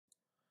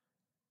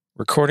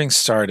Recording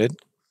started.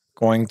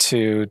 Going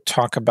to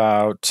talk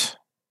about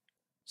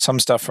some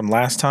stuff from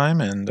last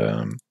time and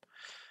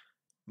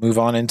move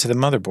on into the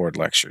motherboard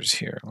lectures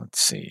here.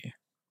 Let's see.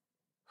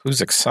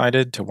 Who's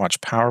excited to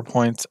watch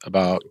PowerPoints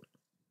about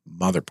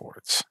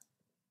motherboards?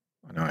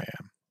 I know I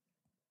am.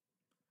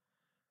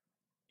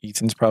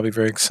 Ethan's probably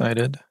very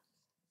excited.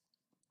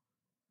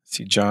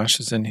 See, Josh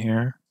is in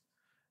here.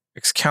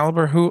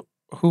 Excalibur,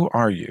 who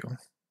are you?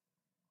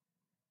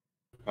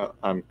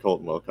 I'm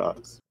Colton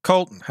Wilcox.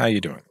 Colton, how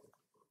you doing?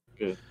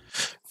 Good.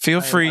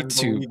 Feel free I'm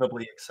to.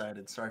 unbelievably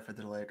excited. Sorry for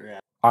the delayed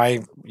reaction. I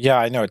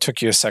know it took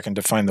you a second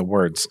to find the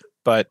words,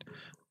 but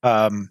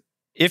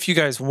if you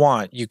guys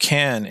want, you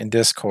can in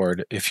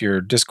Discord. If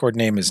your Discord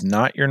name is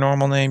not your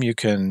normal name, you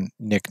can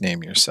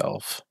nickname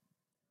yourself.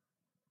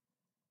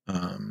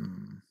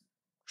 Trying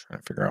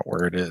to figure out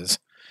where it is.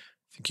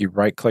 I think you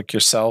right-click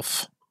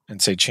yourself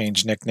and say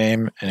change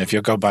nickname, and if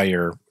you'll go by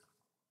your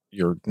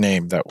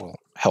name, that will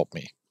help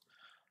me.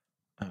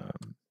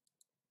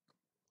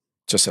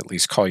 Just at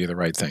least call you the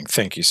right thing.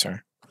 Thank you,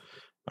 sir.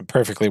 I'm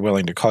perfectly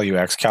willing to call you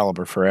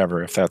Excalibur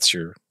forever if that's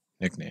your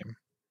nickname.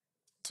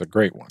 It's a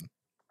great one.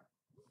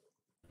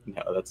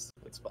 No, that's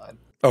fine.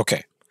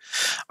 Okay.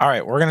 All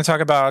right. We're going to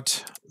talk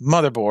about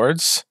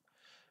motherboards.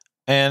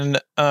 And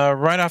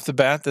right off the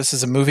bat, this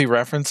is a movie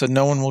reference that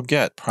no one will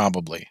get,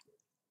 probably.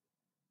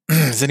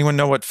 Does anyone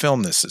know what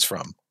film this is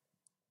from?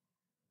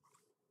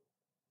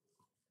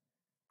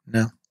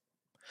 No.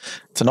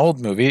 It's an old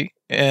movie.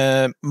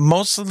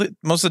 Most of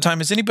the time,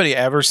 has anybody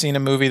ever seen a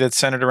movie that's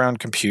centered around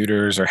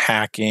computers or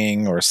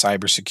hacking or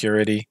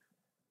cybersecurity?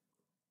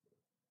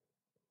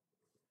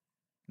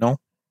 No?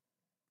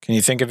 Can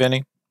you think of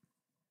any?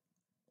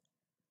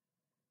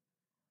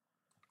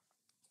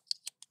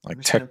 Like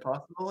Mission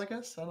Impossible, I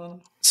guess? I don't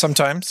know.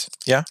 Sometimes,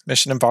 yeah.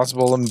 Mission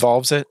Impossible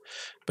involves it.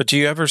 But do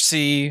you ever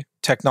see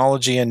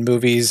technology in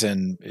movies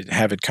and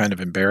have it kind of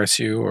embarrass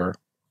you or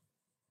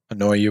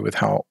annoy you with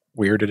how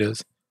weird it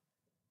is?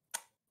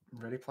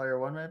 Ready Player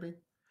One, maybe?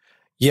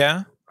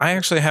 Yeah, I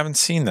actually haven't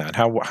seen that.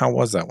 How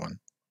was that one?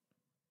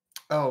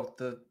 Oh,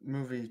 the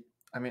movie.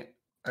 I mean,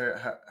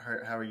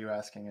 how are you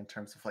asking in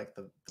terms of like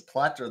the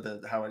plot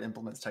or how it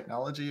implements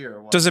technology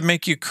or what? Does it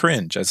make you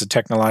cringe as a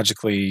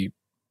technologically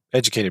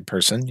educated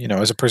person? You know,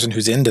 as a person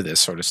who's into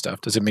this sort of stuff,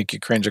 does it make you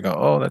cringe and go,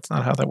 "Oh, that's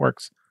not how that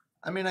works"?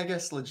 I mean, I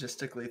guess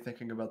logistically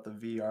thinking about the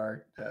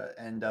VR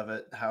end of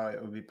it, how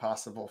it would be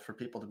possible for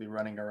people to be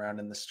running around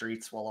in the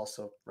streets while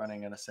also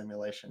running in a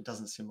simulation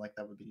doesn't seem like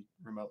that would be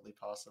remotely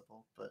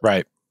possible. But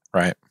Right.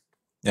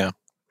 Yeah.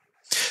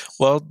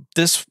 Well,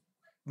 this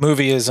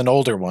movie is an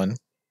older one,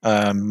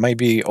 might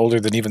be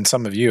older than even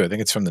some of you. I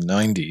think it's from the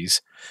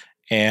 90s,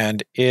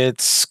 and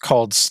it's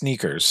called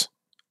Sneakers.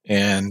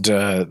 And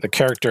the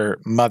character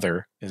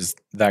Mother is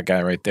that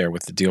guy right there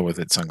with the deal with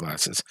it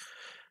sunglasses.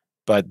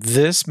 But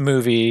this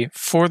movie,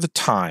 for the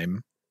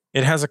time,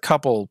 it has a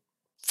couple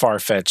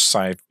far-fetched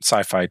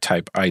sci-fi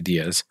type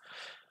ideas.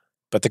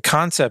 But the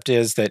concept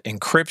is that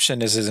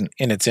encryption is in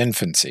its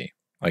infancy.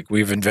 Like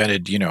we've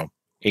invented,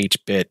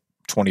 8-bit,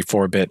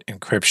 24-bit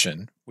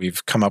encryption.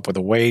 We've come up with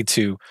a way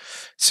to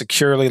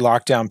securely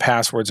lock down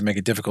passwords and make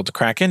it difficult to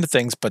crack into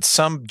things. But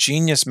some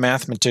genius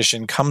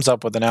mathematician comes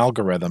up with an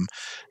algorithm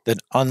that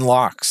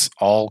unlocks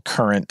all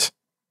current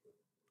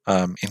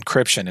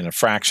encryption in a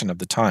fraction of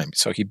the time.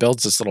 So he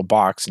builds this little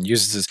box and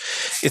uses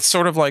this. It's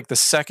sort of like the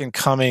second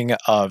coming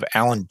of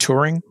Alan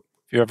Turing.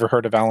 Have you ever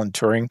heard of Alan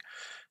Turing?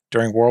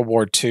 During World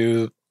War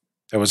II,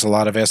 there was a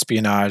lot of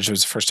espionage. It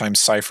was the first time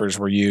ciphers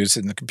were used,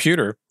 and the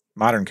computer,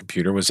 modern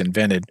computer, was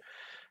invented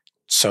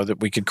so that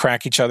we could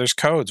crack each other's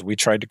codes. We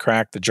tried to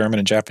crack the German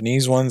and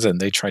Japanese ones,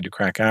 and they tried to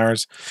crack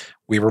ours.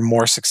 We were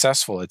more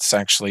successful. It's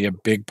actually a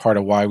big part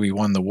of why we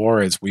won the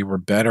war is we were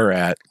better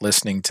at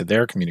listening to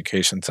their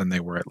communications than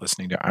they were at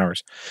listening to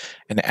ours.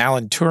 And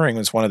Alan Turing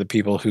was one of the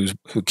people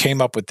who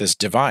came up with this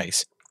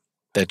device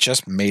that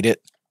just made it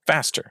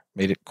faster,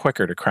 made it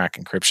quicker to crack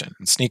encryption.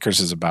 And Sneakers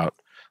is about,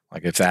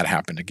 like, if that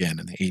happened again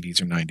in the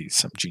 80s or 90s,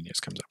 some genius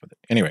comes up with it.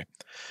 Anyway,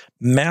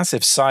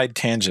 massive side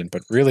tangent,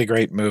 but really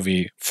great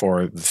movie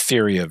for the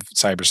theory of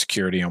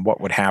cybersecurity and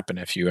what would happen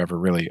if you ever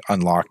really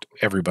unlocked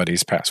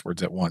everybody's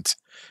passwords at once.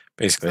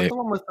 Basically, is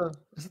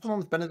it the one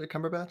with Benedict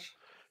Cumberbatch? Is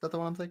that the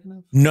one I'm thinking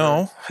of?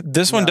 No,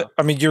 this one.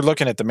 I mean, you're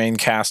looking at the main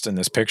cast in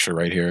this picture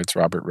right here. It's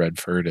Robert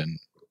Redford, and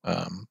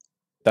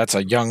that's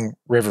a young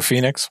River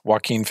Phoenix,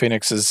 Joaquin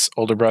Phoenix's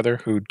older brother,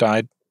 who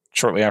died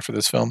shortly after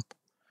this film.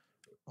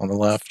 On the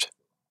left,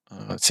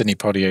 Sidney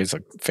Poitier is a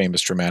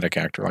famous dramatic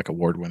actor, like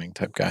award-winning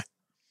type guy.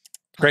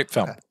 Great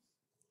film.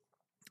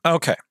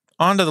 Okay,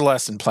 on to the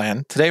lesson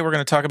plan. Today we're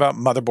going to talk about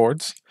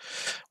motherboards.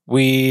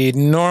 We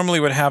normally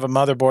would have a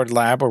motherboard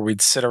lab where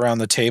we'd sit around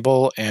the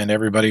table and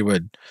everybody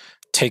would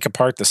take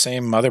apart the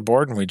same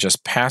motherboard and we'd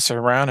just pass it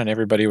around and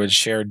everybody would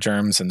share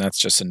germs, and that's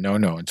just a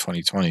no-no in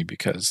 2020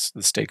 because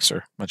the stakes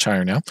are much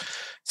higher now.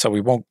 So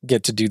we won't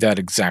get to do that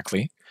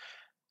exactly.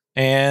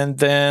 And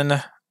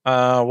then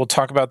we'll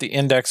talk about the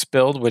index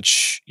build,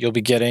 which you'll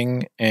be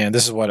getting, and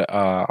this is what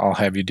I'll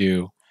have you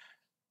do.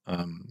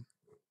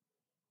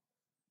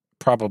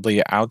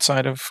 probably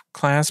outside of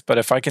class, but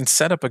if I can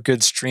set up a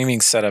good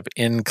streaming setup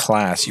in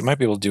class, you might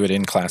be able to do it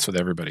in class with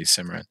everybody,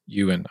 Simran.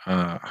 You and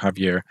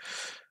Javier.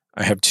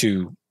 I have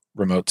 2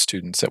 remote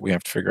students that we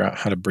have to figure out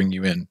how to bring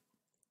you in.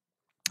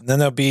 And then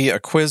there'll be a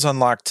quiz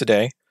unlocked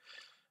today.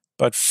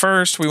 But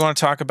first, we want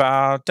to talk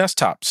about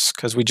desktops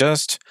because we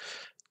just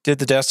did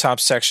the desktop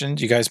section.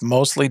 You guys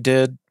mostly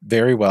did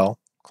very well.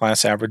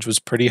 Class average was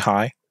pretty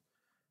high.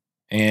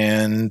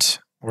 And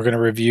we're going to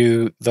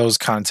review those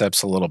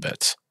concepts a little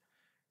bit.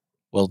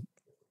 Well,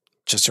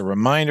 just a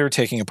reminder,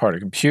 taking apart a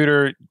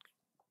computer.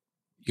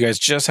 You guys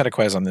just had a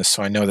quiz on this,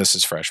 so I know this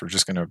is fresh. We're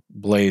just going to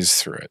blaze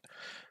through it.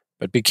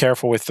 But be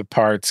careful with the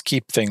parts.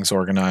 Keep things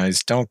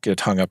organized. Don't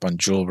get hung up on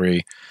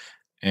jewelry.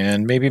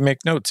 And maybe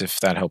make notes if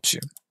that helps you.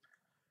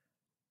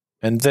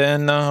 And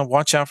then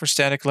watch out for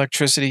static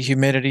electricity,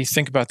 humidity.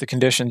 Think about the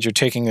conditions you're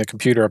taking the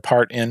computer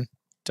apart in.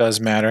 Does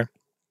matter.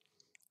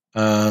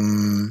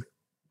 Of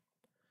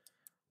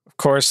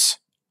course,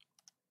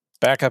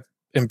 backup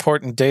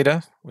important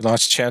data. We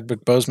lost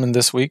Chadwick Boseman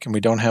this week, and we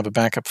don't have a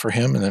backup for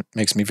him, and it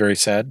makes me very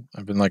sad.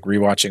 I've been like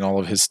rewatching all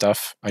of his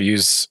stuff. I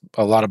use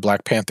a lot of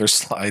Black Panther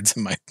slides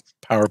in my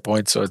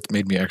PowerPoint, so it's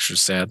made me extra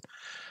sad.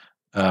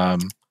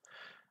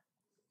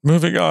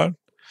 Moving on.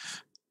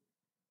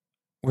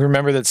 We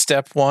remember that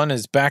step 1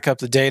 is back up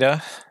the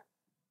data.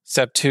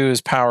 Step 2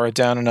 is power it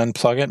down and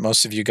unplug it.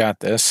 Most of you got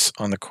this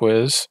on the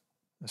quiz.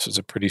 This was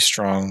a pretty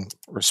strong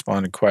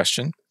responded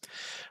question.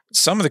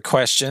 Some of the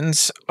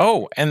questions.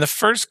 Oh, and the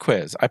first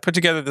quiz. I put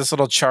together this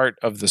little chart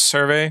of the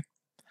survey.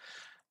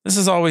 This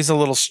is always a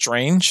little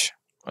strange.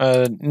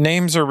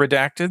 Names are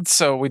redacted,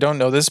 so we don't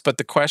know this. But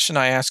the question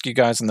I ask you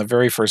guys in the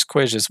very first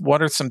quiz is,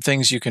 what are some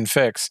things you can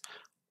fix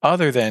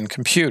other than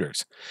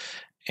computers?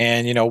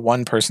 And,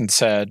 one person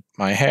said,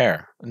 my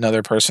hair.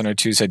 Another person or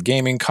two said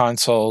gaming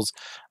consoles.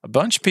 A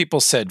bunch of people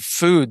said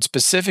food,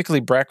 specifically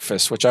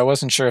breakfast, which I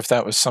wasn't sure if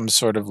that was some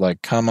sort of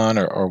like, come on,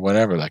 or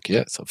whatever. Like,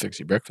 yes, I'll fix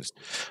you breakfast.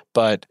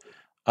 But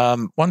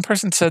one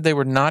person said they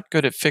were not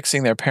good at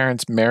fixing their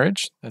parents'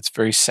 marriage. That's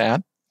very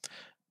sad.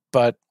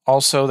 But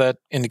also that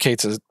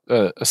indicates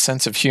a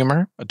sense of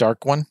humor, a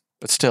dark one,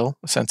 but still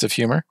a sense of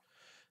humor.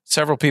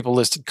 Several people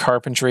listed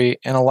carpentry,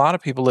 and a lot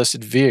of people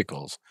listed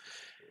vehicles.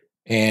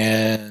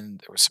 And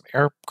there were some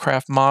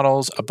aircraft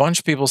models. A bunch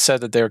of people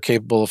said that they were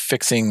capable of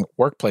fixing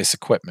workplace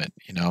equipment,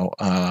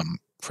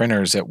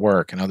 printers at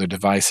work and other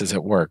devices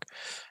at work,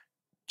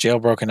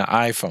 jailbroken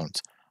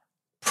iPhones.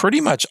 Pretty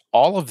much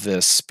all of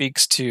this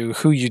speaks to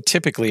who you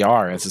typically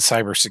are as a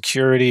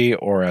cybersecurity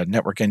or a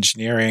network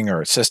engineering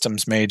or a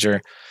systems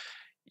major.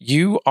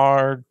 You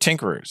are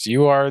tinkerers.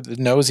 You are the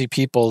nosy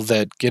people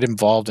that get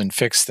involved and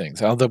fix things,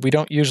 although we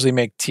don't usually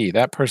make tea.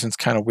 That person's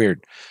kind of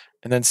weird.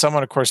 And then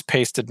someone, of course,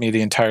 pasted me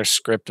the entire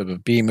script of a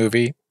B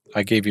movie.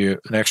 I gave you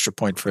an extra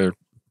point for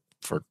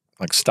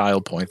like style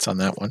points on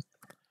that one.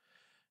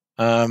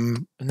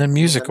 And then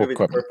musical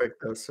equipment.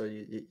 Perfect though, so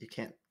you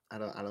can't. I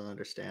don't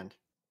understand.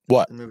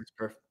 What? The movie's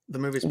perfect. The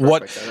movie's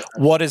perfect.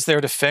 What is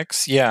there to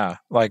fix? Yeah,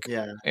 that's what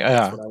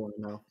I want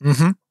to know.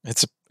 Mm-hmm.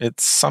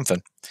 It's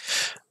something.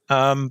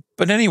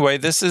 But anyway,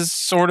 this is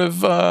sort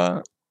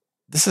of.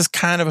 This is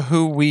kind of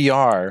who we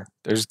are.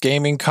 There's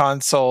gaming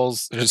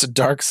consoles, there's a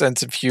dark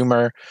sense of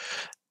humor,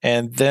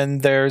 and then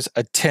there's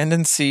a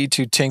tendency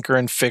to tinker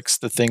and fix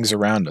the things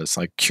around us,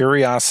 like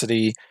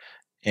curiosity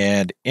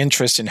and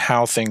interest in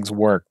how things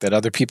work that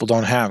other people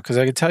don't have. Because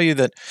I can tell you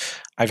that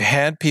I've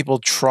had people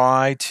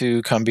try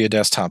to come be a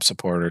desktop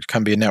supporter, to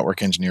come be a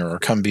network engineer, or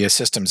come be a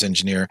systems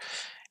engineer,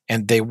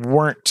 and they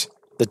weren't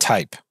the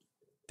type.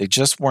 They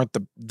just weren't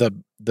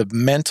the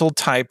mental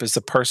type is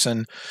the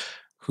person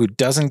who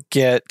doesn't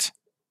get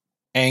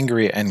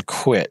angry and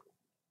quit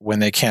when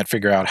they can't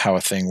figure out how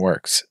a thing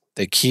works.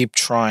 They keep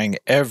trying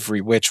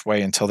every which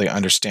way until they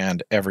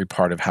understand every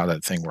part of how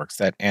that thing works.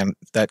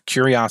 That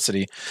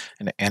curiosity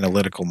and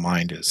analytical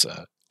mind is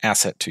an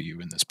asset to you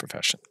in this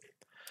profession.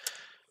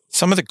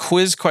 Some of the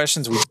quiz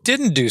questions we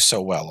didn't do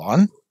so well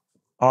on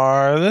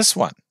are this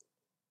one.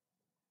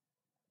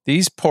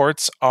 These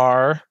ports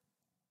are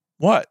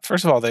what?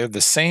 First of all, they have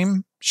the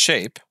same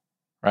shape,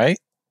 right?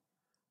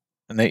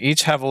 And they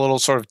each have a little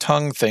sort of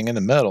tongue thing in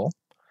the middle.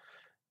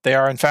 They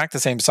are, in fact, the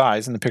same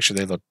size. In the picture,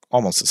 they look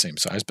almost the same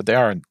size, but they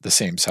are the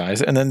same size.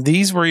 And then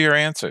these were your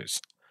answers.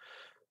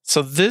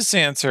 So this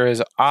answer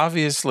is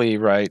obviously,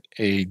 right,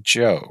 a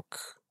joke,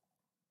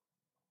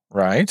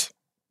 right?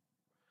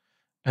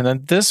 And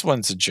then this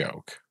one's a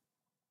joke.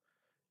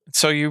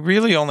 So you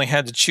really only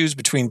had to choose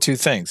between two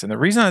things. And the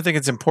reason I think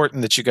it's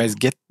important that you guys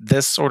get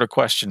this sort of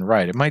question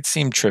right, it might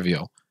seem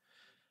trivial,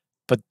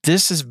 but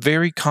this is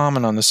very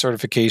common on the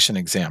certification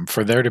exam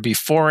for there to be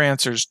 4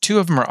 answers. 2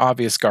 of them are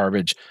obvious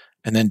garbage,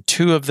 and then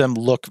 2 of them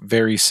look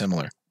very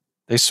similar.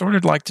 They sort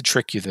of like to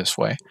trick you this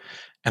way.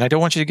 And I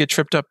don't want you to get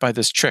tripped up by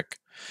this trick.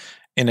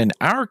 And in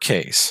our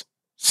case,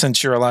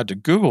 since you're allowed to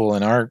Google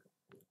in our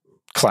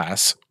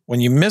class,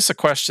 when you miss a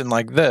question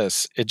like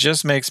this, it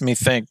just makes me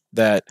think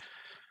that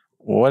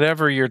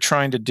whatever you're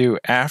trying to do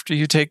after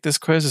you take this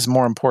quiz is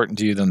more important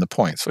to you than the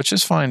points, which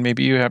is fine.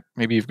 Maybe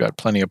you've got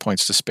plenty of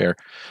points to spare.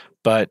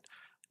 But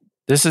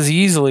This is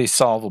easily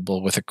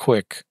solvable with a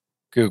quick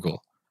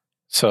Google.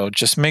 So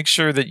just make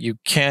sure that you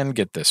can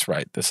get this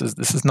right. This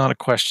is not a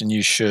question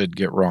you should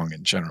get wrong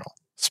in general.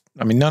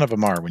 I mean, none of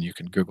them are when you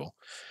can Google.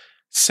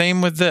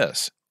 Same with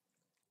this.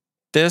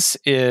 This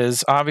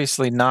is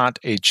obviously not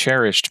a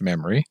cherished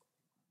memory.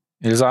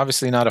 It is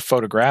obviously not a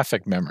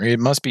photographic memory. It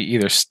must be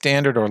either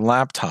standard or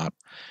laptop.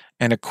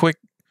 And a quick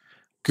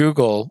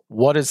Google,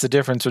 what is the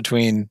difference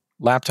between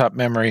laptop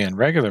memory and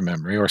regular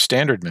memory or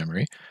standard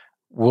memory,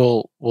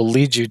 will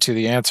lead you to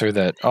the answer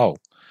that, oh,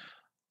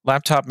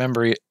 laptop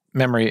memory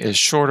is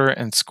shorter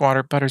and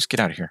squatter. Butters, get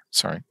out of here.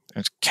 Sorry,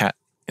 there's cat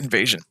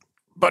invasion.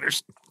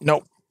 Butters,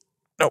 no.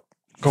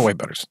 Go away,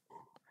 Butters.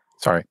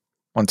 Sorry,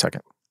 1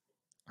 second.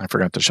 I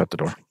forgot to shut the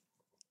door.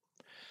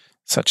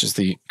 Such is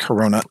the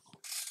Corona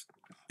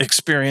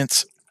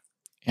experience,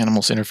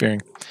 animals interfering.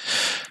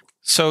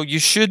 So you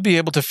should be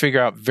able to figure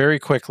out very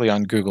quickly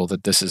on Google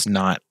that this is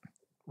not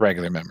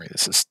regular memory.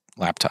 This is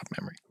laptop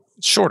memory.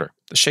 It's shorter.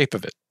 The shape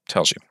of it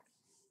tells you.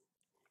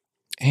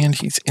 And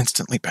he's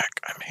instantly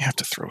back. I may have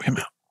to throw him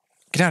out.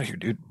 Get out of here,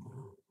 dude.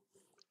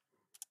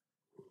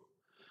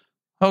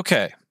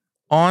 Okay,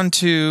 on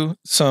to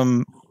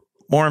some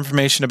more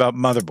information about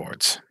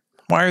motherboards.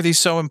 Why are these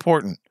so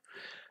important?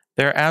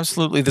 They're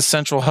absolutely the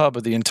central hub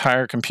of the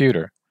entire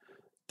computer.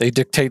 They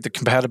dictate the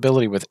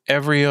compatibility with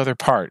every other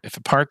part. If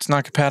a part's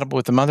not compatible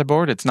with the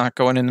motherboard, it's not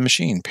going in the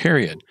machine,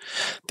 period.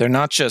 They're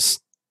not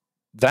just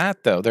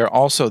that, though. They're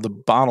also the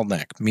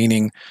bottleneck,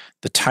 meaning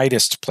the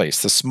tightest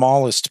place, the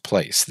smallest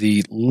place,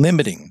 the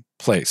limiting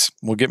place.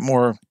 We'll get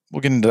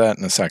into that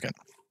in a second.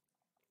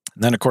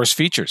 And then, of course,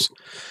 features.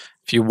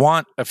 If you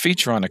want a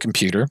feature on a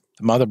computer,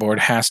 the motherboard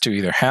has to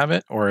either have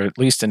it or at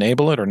least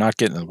enable it or not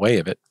get in the way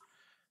of it,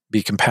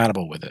 be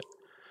compatible with it.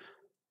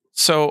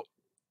 So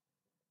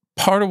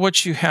part of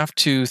what you have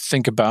to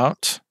think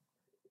about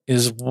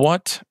is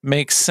what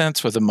makes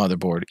sense with a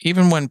motherboard.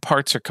 Even when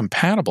parts are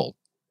compatible,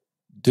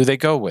 do they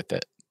go with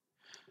it?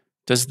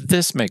 Does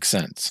this make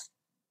sense?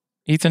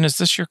 Ethan, is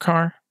this your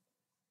car?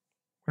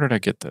 Where did I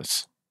get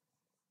this?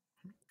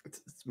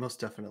 It's most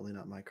definitely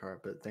not my car,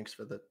 but thanks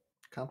for the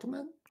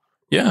compliment.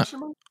 Yeah,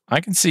 I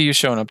can see you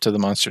showing up to the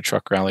Monster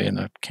Truck Rally in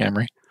a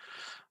Camry.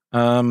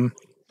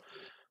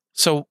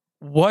 So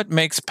what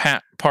makes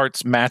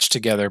parts match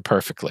together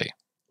perfectly?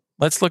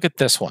 Let's look at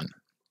this one.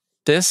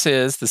 This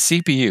is the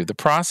CPU. The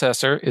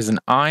processor is an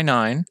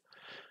i9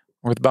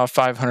 worth about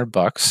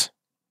 $500.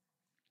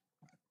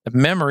 The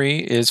memory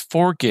is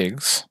 4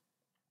 gigs,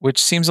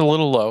 which seems a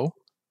little low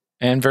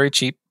and very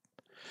cheap.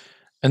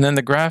 And then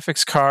the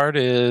graphics card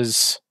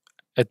is,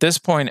 at this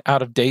point,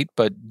 out of date,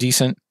 but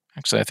decent.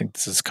 Actually, I think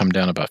this has come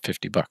down about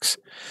 $50.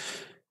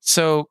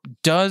 So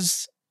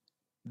does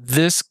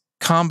this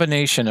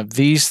combination of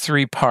these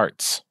 3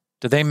 parts,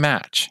 do they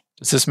match?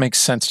 Does this make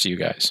sense to you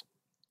guys?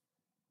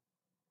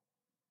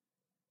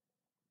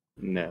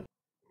 No.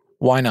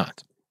 Why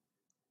not?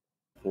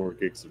 4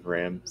 gigs of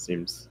RAM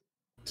seems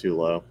too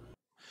low.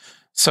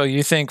 So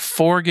you think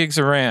 4 gigs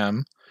of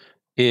RAM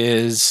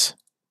is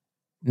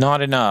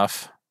not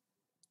enough?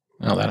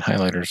 No, that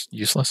highlighter's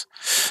useless.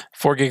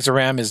 4 gigs of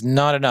RAM is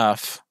not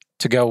enough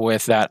to go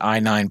with that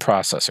i9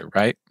 processor,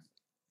 right?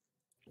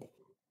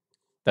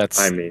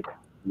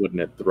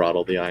 Wouldn't it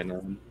throttle the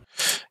i9?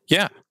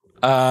 Yeah.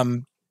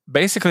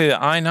 Basically, the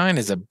i9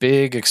 is a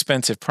big,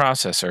 expensive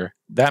processor.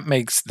 That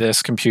makes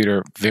this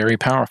computer very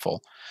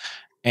powerful.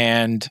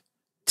 And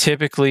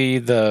typically,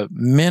 the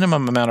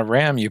minimum amount of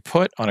RAM you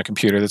put on a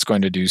computer that's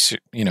going to do,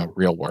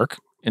 real work,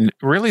 and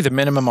really the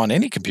minimum on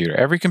any computer.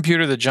 Every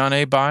computer that John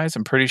A. buys,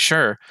 I'm pretty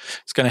sure,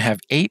 is going to have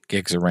 8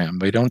 gigs of RAM.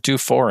 They don't do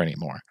 4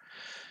 anymore.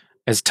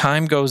 As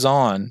time goes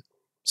on,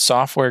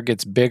 software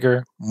gets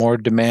bigger, more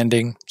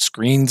demanding,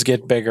 screens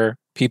get bigger,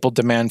 people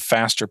demand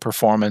faster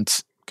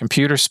performance,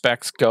 computer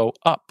specs go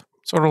up,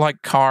 sort of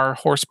like car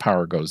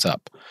horsepower goes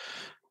up.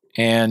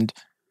 And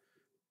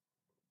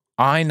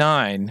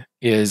i9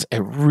 is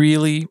a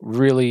really,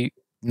 really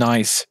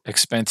nice,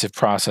 expensive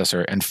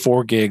processor, and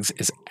 4 gigs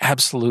is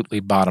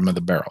absolutely bottom of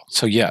the barrel.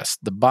 So yes,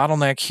 the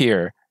bottleneck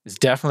here is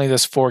definitely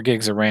this 4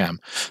 gigs of RAM.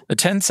 The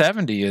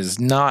 1070 is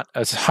not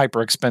a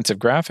hyper expensive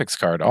graphics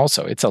card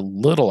also. It's a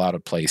little out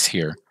of place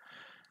here.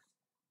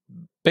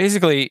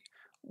 Basically,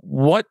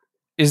 what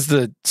is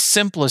the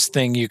simplest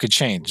thing you could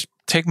change?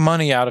 Take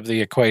money out of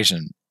the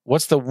equation.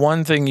 What's the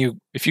one thing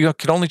if you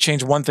could only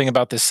change one thing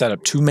about this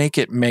setup to make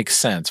it make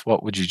sense,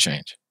 what would you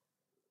change?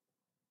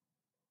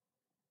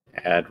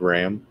 Add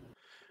RAM.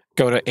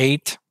 Go to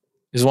 8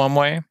 is one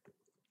way.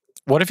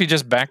 What if you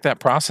just back that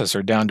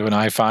processor down to an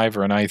i5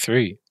 or an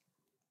i3?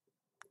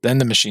 Then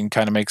the machine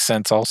kind of makes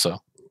sense also.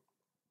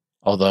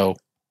 Although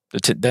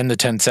then the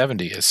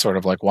 1070 is sort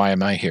of like, why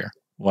am I here?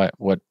 What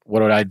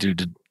would I do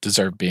to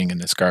deserve being in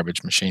this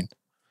garbage machine?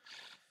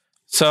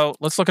 So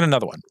let's look at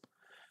another one.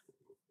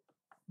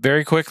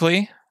 Very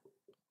quickly,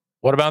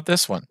 what about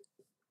this one?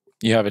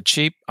 You have a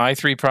cheap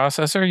i3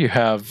 processor. You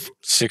have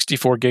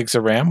 64 gigs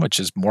of RAM, which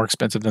is more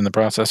expensive than the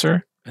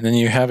processor. And then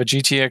you have a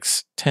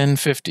GTX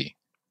 1050.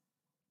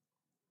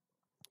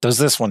 Does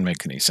this one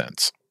make any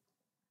sense?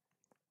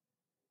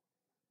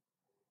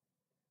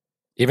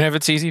 Even if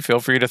it's easy, feel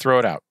free to throw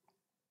it out.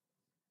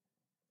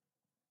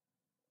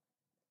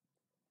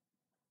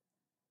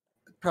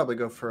 Probably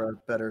go for a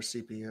better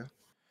CPU.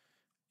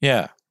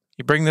 Yeah.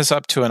 You bring this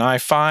up to an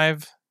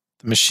i5,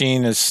 the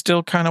machine is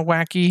still kind of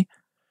wacky,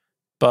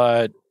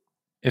 but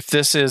if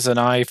this is an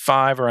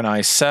i5 or an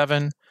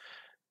i7,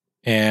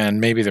 and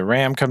maybe the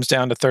RAM comes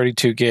down to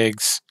 32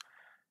 gigs,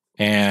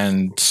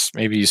 and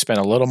maybe you spend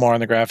a little more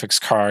on the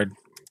graphics card,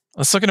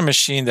 let's look at a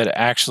machine that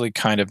actually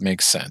kind of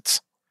makes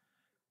sense.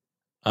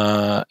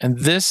 And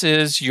this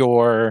is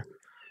your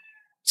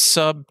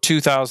sub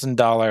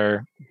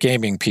 $2,000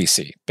 gaming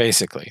PC,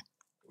 basically.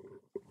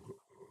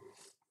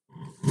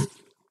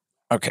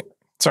 Okay,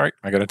 sorry,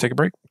 I gotta take a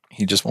break.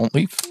 He just won't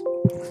leave.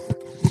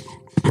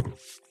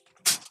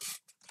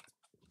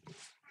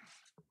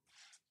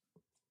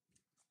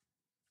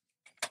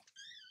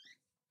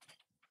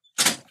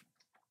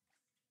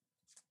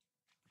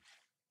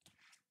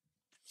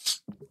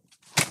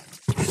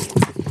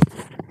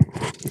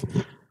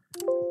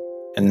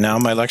 And now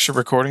my lecture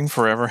recording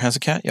forever has a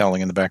cat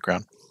yowling in the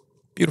background.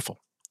 Beautiful.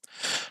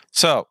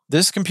 So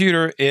this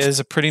computer is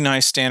a pretty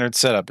nice standard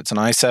setup. It's an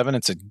i7.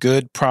 It's a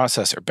good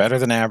processor, better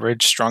than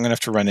average, strong enough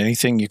to run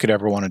anything you could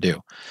ever want to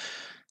do.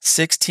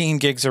 16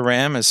 gigs of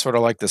RAM is sort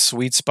of like the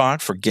sweet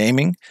spot for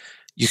gaming.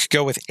 You could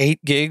go with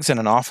 8 gigs in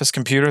an office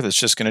computer that's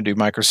just going to do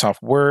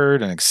Microsoft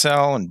Word and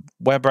Excel and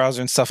web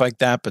browser and stuff like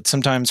that. But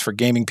sometimes for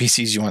gaming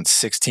PCs, you want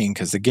 16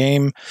 because the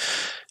game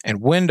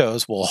and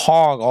Windows will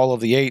hog all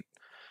of the 8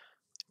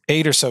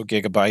 or so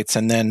gigabytes,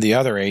 and then the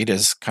other 8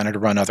 is kind of to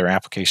run other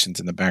applications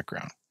in the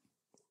background.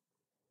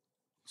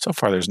 So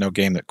far, there's no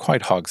game that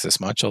quite hogs this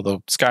much, although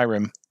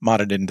Skyrim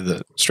modded into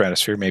the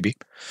stratosphere, maybe.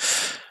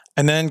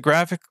 And then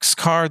graphics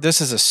card.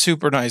 This is a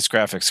super nice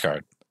graphics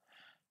card.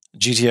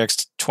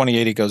 GTX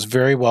 2080 goes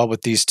very well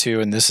with these two,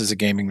 and this is a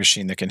gaming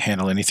machine that can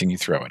handle anything you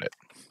throw at it.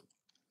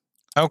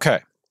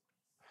 Okay.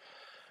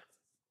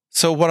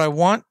 So what I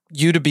want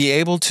you to be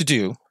able to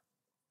do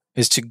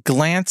is to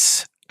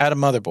glance at a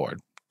motherboard,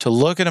 to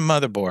look at a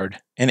motherboard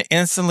and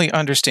instantly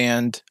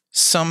understand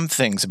some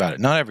things about it.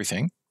 Not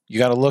everything. You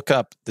got to look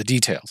up the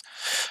details.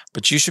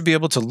 But you should be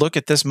able to look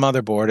at this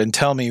motherboard and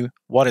tell me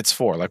what it's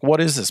for. Like,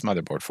 what is this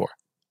motherboard for?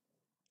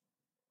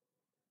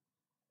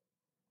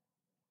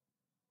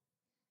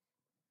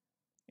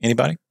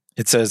 Anybody?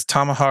 It says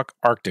Tomahawk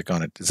Arctic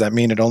on it. Does that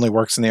mean it only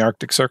works in the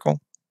Arctic Circle?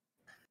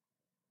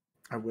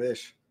 I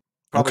wish.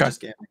 Probably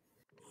just gaming.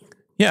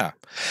 Yeah.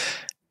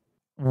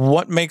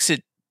 What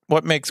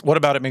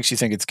about it makes you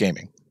think it's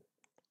gaming?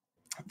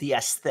 The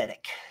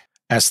aesthetic.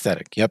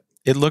 Aesthetic. Yep.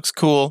 It looks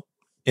cool.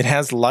 It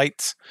has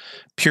lights.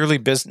 Purely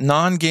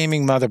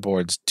non-gaming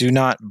motherboards do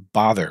not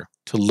bother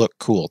to look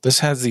cool. This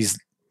has these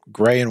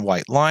gray and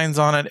white lines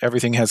on it.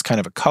 Everything has kind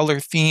of a color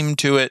theme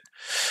to it.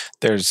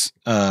 There's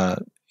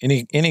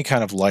any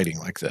kind of lighting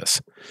like this.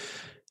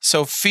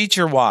 So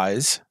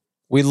feature-wise,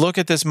 we look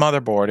at this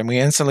motherboard and we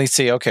instantly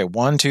see, okay,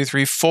 1, 2,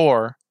 3,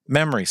 4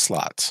 memory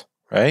slots,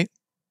 right?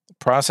 The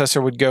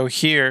processor would go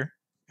here,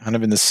 kind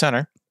of in the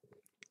center.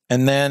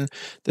 And then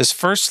this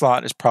first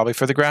slot is probably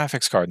for the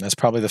graphics card, and that's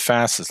probably the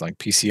fastest, like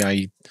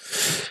PCIe.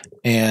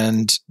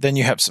 And then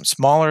you have some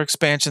smaller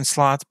expansion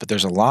slots, but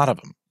there's a lot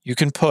of them. You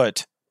can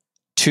put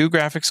 2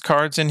 graphics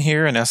cards in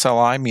here in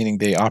SLI, meaning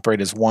they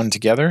operate as one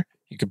together.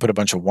 You could put a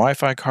bunch of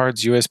Wi-Fi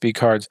cards, USB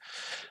cards.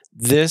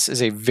 This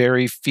is a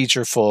very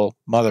featureful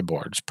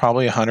motherboard. It's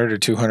probably $100 or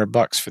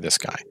 $200 for this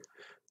guy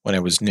when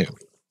it was new.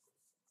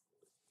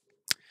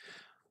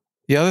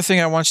 The other thing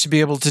I want you to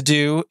be able to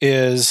do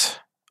is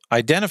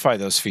identify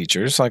those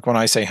features. Like when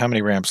I say how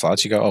many RAM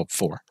slots, you go, oh,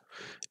 4.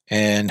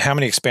 And how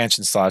many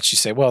expansion slots? You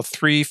say, well,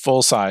 3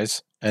 full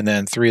size and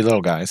then 3 little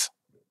guys.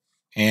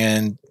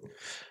 And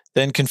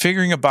then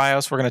configuring a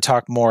BIOS, we're going to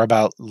talk more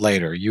about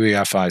later.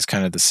 UEFI is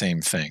kind of the same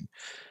thing.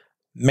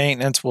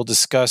 Maintenance, we'll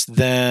discuss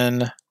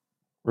then.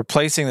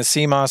 Replacing the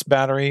CMOS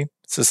battery.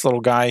 It's this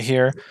little guy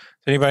here.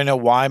 Does anybody know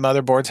why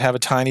motherboards have a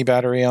tiny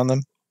battery on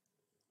them?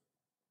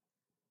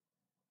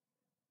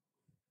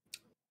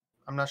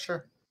 I'm not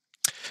sure.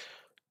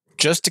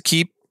 Just to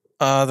keep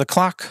the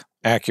clock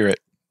accurate.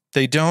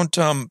 They don't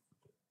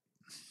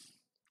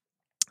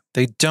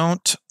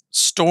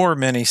store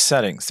many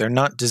settings. They're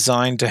not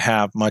designed to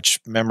have much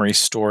memory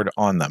stored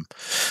on them.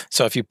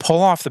 So if you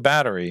pull off the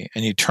battery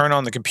and you turn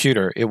on the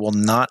computer, it will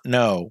not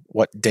know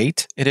what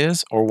date it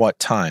is or what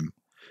time.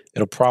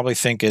 It'll probably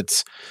think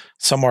it's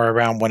somewhere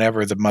around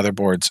whenever the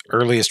motherboard's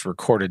earliest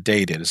recorded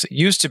date is. It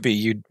used to be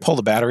you'd pull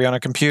the battery on a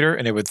computer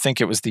and it would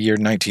think it was the year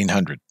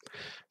 1900.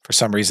 For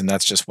some reason,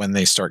 that's just when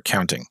they start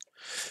counting.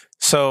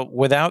 So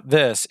without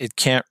this, it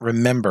can't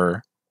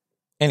remember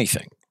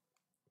anything.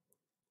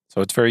 So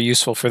it's very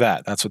useful for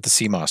that. That's what the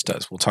CMOS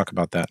does. We'll talk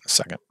about that in a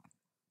second.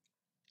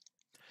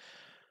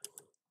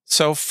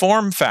 So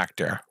form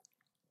factor.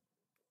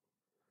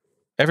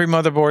 Every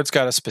motherboard's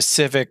got a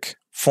specific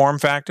form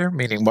factor,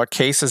 meaning what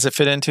case does it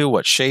fit into,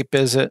 what shape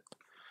is it,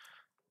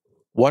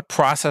 what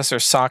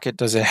processor socket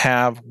does it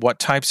have, what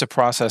types of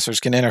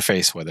processors can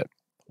interface with it,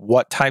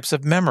 what types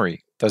of memory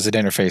does it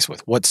interface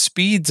with? What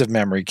speeds of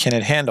memory can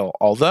it handle?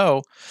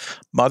 Although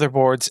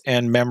motherboards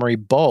and memory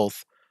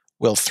both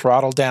will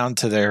throttle down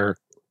to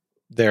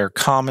their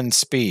common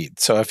speed.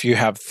 So if you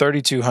have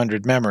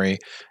 3200 memory,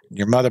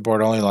 your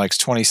motherboard only likes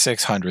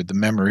 2600, the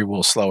memory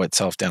will slow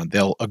itself down.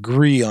 They'll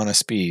agree on a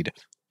speed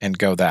and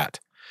go that.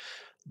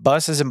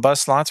 Buses and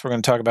bus slots we're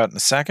going to talk about in a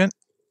second,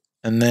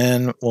 and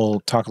then we'll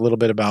talk a little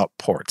bit about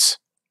ports.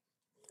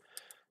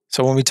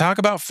 So when we talk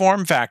about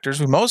form factors,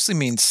 we mostly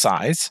mean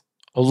size,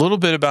 a little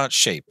bit about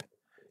shape.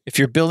 If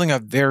you're building a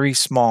very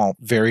small,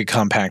 very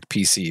compact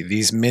PC,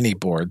 these mini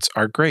boards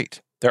are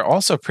great. They're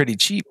also pretty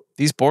cheap.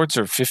 These boards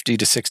are $50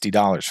 to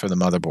 $60 for the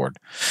motherboard.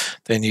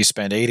 Then you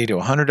spend $80 to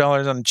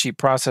 $100 on a cheap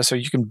processor.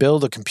 You can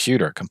build a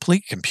computer, a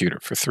complete computer,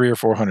 for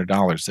 $300 or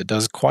 $400 that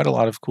does quite a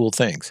lot of cool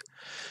things.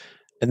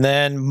 And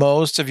then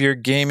most of your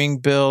gaming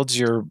builds,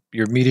 your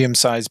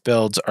medium-sized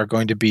builds, are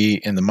going to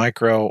be in the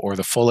micro or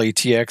the full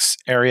ATX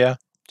area,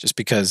 just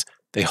because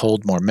they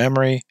hold more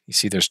memory. You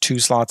see there's 2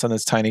 slots on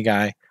this tiny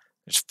guy.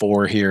 There's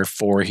 4 here,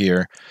 4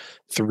 here,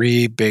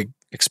 3 big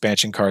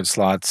expansion card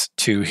slots,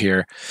 2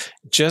 here.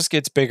 It just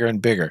gets bigger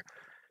and bigger.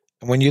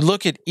 And when you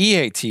look at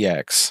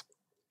EATX,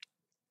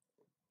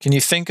 can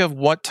you think of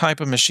what type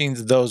of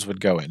machines those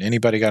would go in?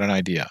 Anybody got an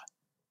idea?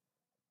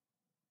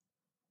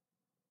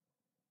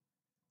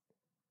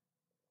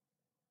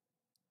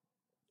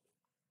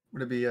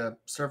 Would it be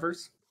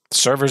servers?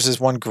 Servers is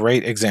one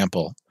great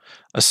example.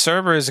 A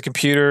server is a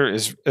computer.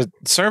 A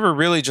server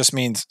really just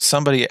means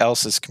somebody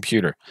else's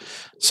computer.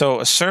 So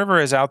a server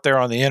is out there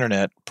on the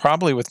internet,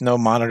 probably with no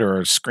monitor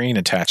or screen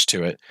attached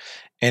to it,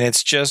 and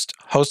it's just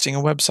hosting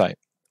a website,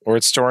 or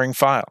it's storing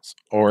files,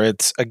 or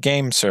it's a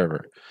game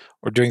server,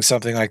 or doing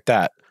something like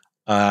that.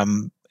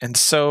 And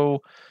so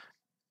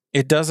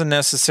it doesn't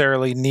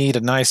necessarily need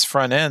a nice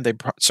front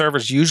end.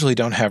 Servers usually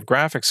don't have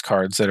graphics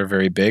cards that are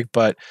very big,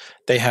 but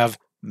they have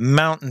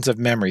mountains of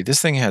memory.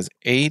 This thing has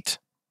 8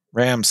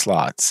 RAM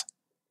slots,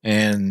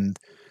 and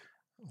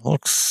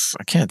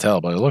I can't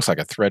tell, but it looks like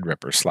a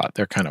Threadripper slot.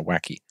 They're kind of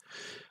wacky.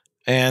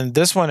 And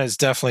this one is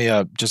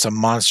definitely just a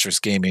monstrous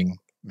gaming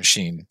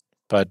machine.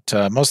 But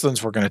most of the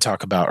ones we're going to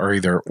talk about are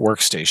either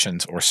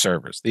workstations or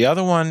servers. The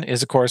other one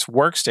is, of course,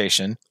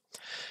 workstation.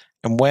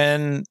 And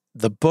when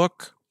the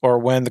book or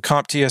when the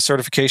CompTIA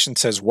certification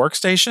says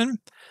workstation,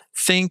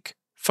 think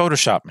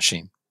Photoshop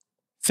machine.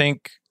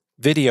 Think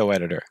video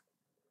editor.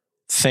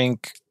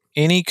 Think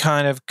any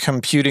kind of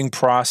computing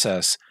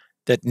process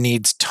that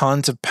needs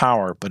tons of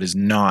power but is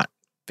not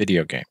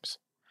video games.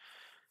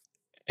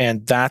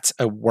 And that's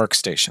a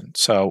workstation.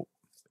 So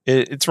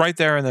it's right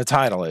there in the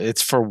title.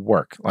 It's for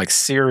work, like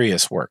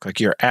serious work, like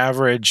your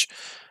average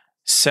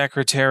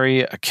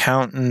secretary,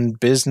 accountant,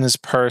 business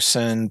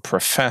person,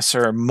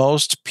 professor.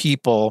 Most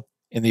people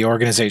in the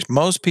organization,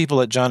 most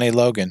people at John A.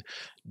 Logan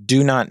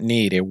do not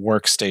need a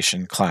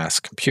workstation class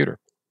computer.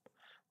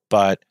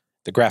 But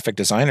the graphic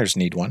designers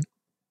need one.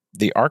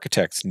 The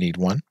architects need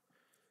one.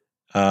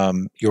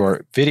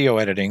 Your video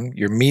editing,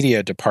 your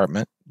media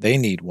department, they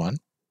need one.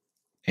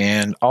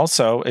 And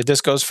also, this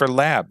goes for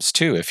labs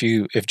too.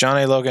 If John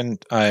A. Logan,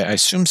 I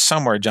assume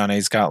somewhere John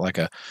A.'s got like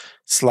a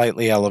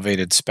slightly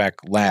elevated spec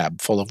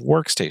lab full of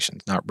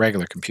workstations, not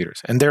regular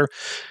computers. And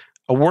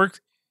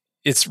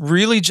it's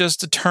really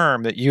just a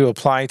term that you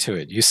apply to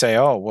it. You say,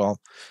 oh, well,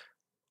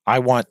 I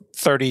want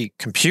 30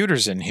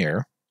 computers in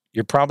here.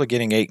 You're probably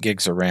getting 8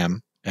 gigs of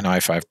RAM and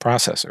i5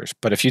 processors.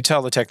 But if you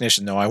tell the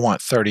technician, no, I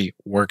want 30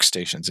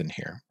 workstations in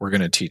here. We're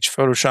going to teach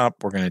Photoshop.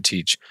 We're going to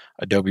teach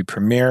Adobe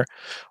Premiere.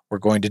 We're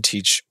going to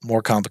teach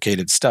more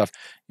complicated stuff.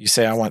 You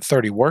say, I want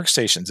 30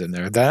 workstations in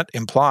there. That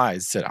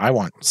implies that I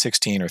want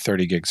 16 or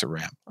 30 gigs of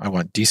RAM. I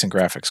want decent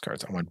graphics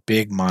cards. I want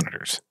big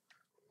monitors.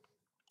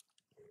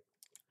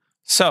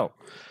 So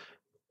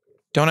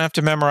don't have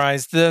to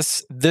memorize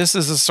this. This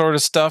is the sort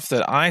of stuff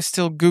that I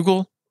still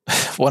Google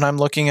when I'm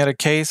looking at a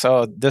case.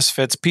 Oh, this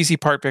fits. PC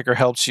Part Picker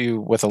helps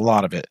you with a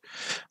lot of it.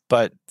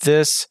 But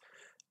this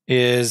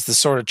is the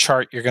sort of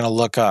chart you're going to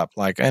look up.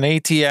 Like an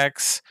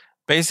ATX,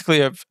 basically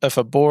if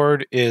a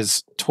board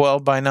is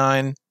 12 by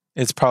 9,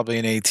 it's probably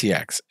an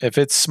ATX. If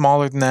it's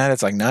smaller than that,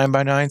 it's like 9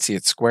 by 9, see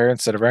it's square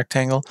instead of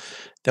rectangle,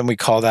 then we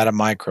call that a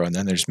micro. And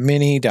then there's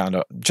mini down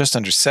to just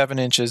under 7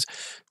 inches,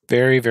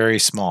 very, very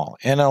small.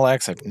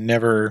 NLX,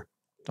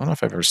 don't know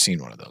if I've ever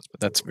seen one of those, but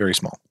that's very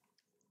small.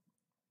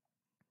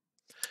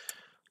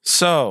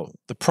 So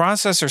the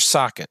processor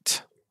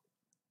socket,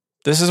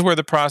 this is where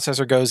the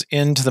processor goes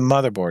into the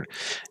motherboard.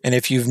 And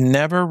if you've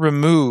never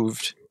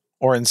removed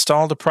or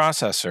installed a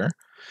processor,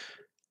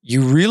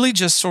 you really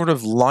just sort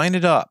of line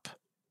it up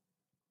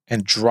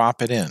and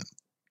drop it in.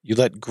 You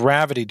let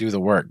gravity do the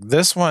work.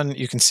 This one,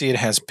 you can see it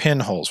has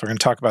pinholes. We're going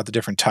to talk about the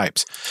different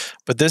types.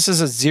 But this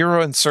is a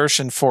zero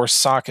insertion force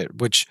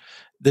socket, which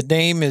the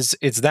name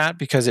it's that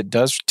because it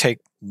does take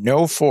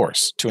no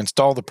force to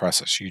install the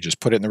processor. You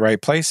just put it in the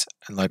right place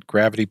and let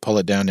gravity pull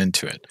it down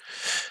into it.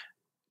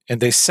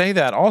 And they say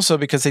that also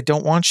because they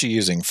don't want you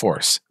using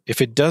force.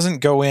 If it doesn't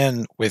go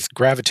in with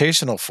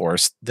gravitational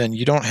force, then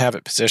you don't have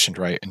it positioned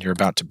right and you're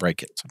about to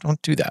break it. So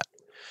don't do that.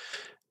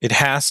 It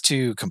has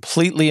to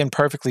completely and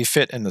perfectly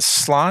fit in the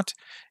slot.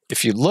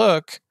 If you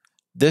look,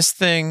 this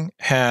thing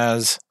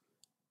has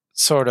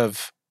sort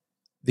of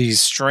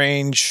these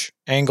strange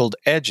angled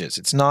edges.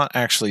 It's not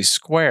actually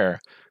square.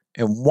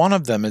 And one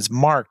of them is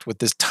marked with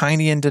this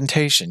tiny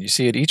indentation. You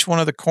see at each one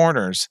of the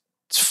corners,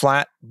 it's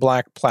flat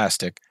black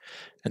plastic.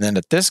 And then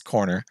at this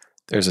corner,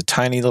 there's a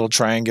tiny little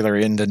triangular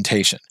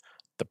indentation.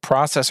 The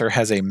processor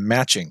has a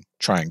matching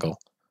triangle,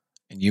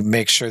 and you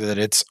make sure that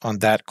it's on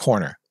that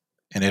corner,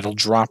 and it'll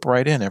drop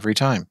right in every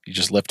time. You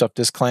just lift up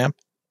this clamp,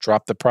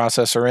 drop the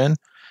processor in,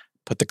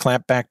 put the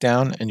clamp back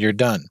down, and you're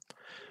done.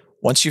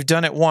 Once you've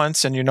done it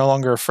once and you're no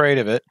longer afraid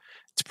of it,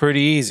 it's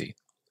pretty easy.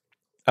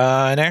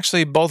 And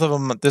actually, both of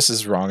them, this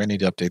is wrong. I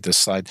need to update this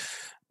slide.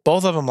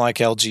 Both of them like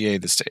LGA.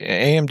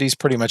 AMD's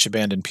pretty much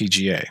abandoned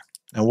PGA.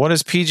 Now, what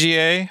is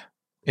PGA?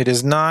 It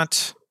is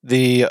not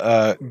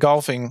the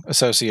Golfing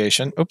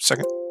Association. Oops,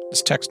 second.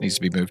 This text needs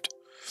to be moved.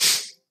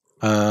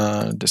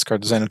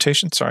 Discard this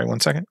annotation. Sorry, 1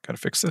 second. Got to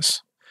fix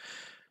this.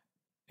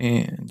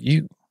 And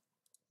you,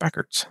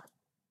 backwards.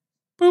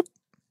 Boop.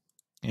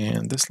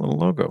 And this little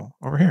logo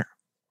over here.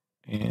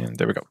 And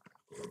there we go.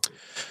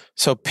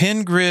 So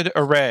pin grid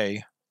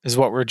array is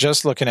what we're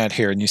just looking at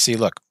here. And you see,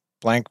 look,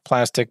 blank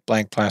plastic,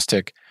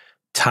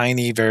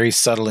 tiny, very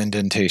subtle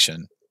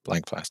indentation,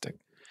 blank plastic.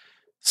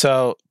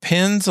 So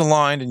pins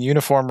aligned in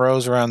uniform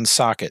rows around the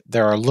socket.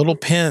 There are little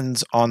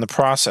pins on the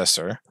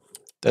processor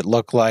that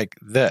look like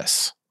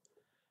this.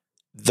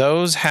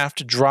 Those have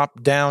to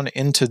drop down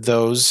into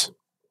those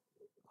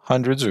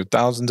hundreds or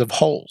thousands of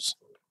holes,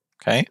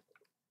 okay?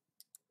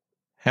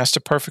 Has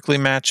to perfectly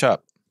match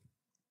up.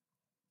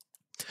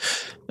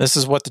 This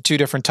is what the two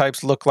different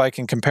types look like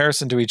in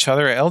comparison to each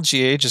other.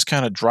 LGA just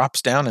kind of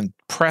drops down and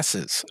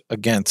presses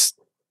against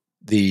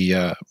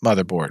the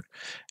motherboard,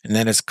 and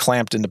then it's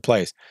clamped into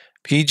place.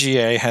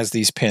 PGA has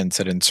these pins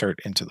that insert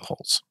into the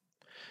holes.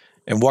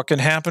 And what can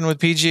happen with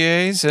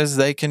PGAs is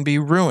they can be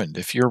ruined.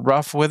 If you're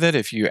rough with it,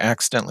 if you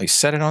accidentally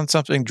set it on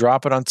something,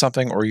 drop it on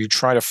something, or you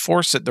try to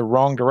force it the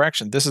wrong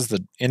direction. This is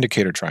the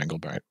indicator triangle,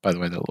 by the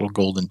way, that little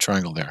golden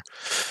triangle there.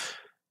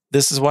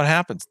 This is what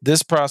happens.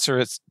 This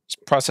processor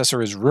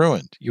is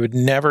ruined. You would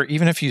never,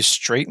 even if you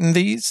straighten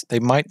these, they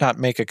might not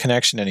make a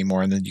connection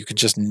anymore, and then you could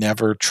just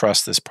never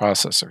trust this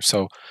processor.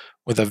 So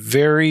with a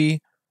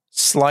very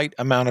slight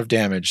amount of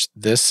damage,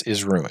 this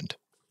is ruined.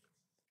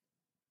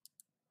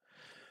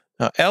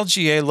 Now,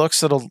 LGA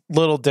looks a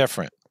little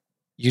different.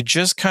 You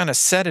just kind of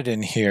set it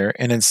in here,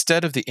 and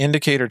instead of the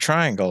indicator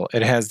triangle,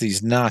 it has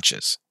these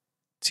notches.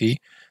 See,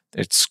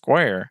 it's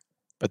square,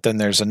 but then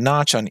there's a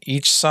notch on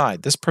each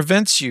side. This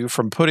prevents you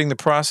from putting the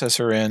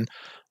processor in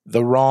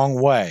the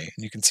wrong way.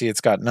 And you can see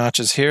it's got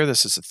notches here.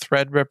 This is a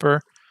Threadripper.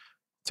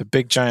 It's a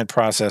big, giant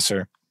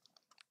processor.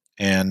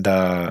 And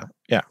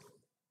yeah.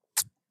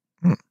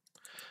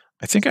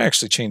 I think I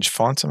actually changed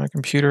fonts on my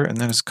computer, and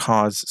that has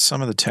caused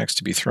some of the text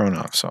to be thrown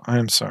off. So I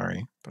am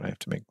sorry, but I have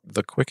to make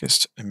the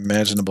quickest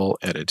imaginable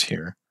edit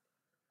here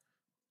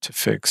to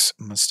fix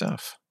my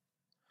stuff.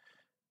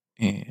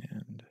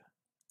 And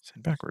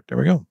send backward. There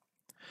we go.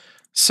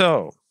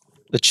 So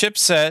the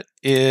chipset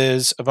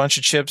is a bunch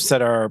of chips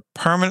that are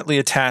permanently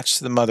attached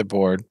to the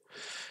motherboard,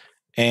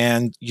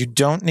 and you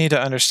don't need to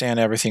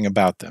understand everything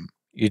about them.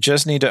 You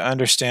just need to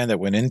understand that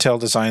when Intel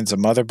designs a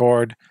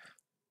motherboard,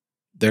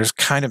 there's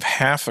kind of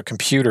half a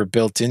computer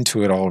built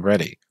into it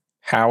already.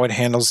 How it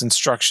handles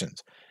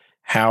instructions,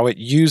 how it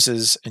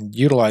uses and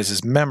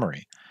utilizes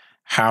memory,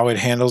 how it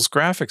handles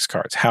graphics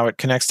cards, how it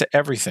connects to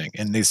everything.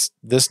 And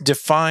this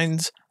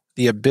defines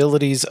the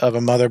abilities of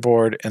a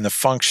motherboard, and the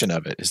function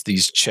of it is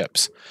these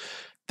chips.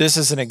 This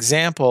is an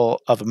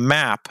example of a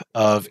map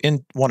of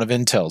one of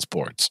Intel's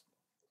boards.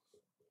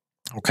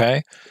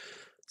 Okay,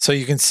 so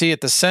you can see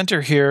at the center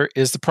here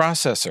is the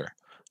processor.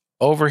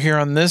 Over here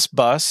on this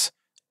bus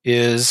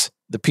is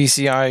the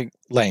PCI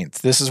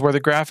length. This is where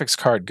the graphics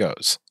card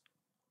goes.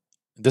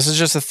 This is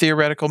just a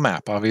theoretical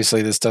map.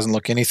 Obviously, this doesn't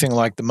look anything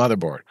like the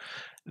motherboard.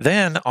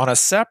 Then on a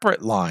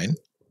separate line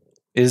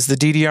is the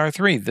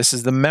DDR3. This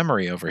is the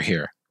memory over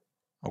here.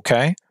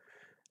 Okay?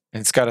 And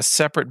it's got a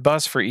separate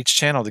bus for each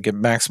channel to get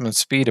maximum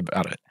speed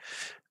about it.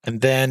 And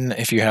then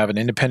if you have an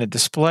independent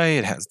display,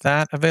 it has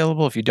that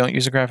available if you don't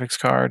use a graphics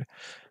card.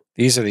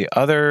 These are the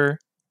other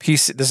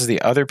this is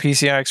the other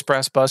PCI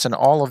Express bus, and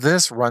all of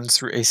this runs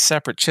through a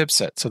separate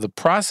chipset. So the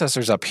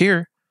processor's up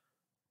here,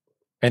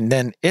 and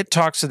then it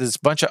talks to this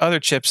bunch of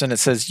other chips, and it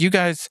says, you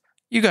guys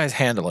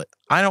handle it.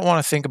 I don't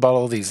want to think about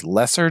all these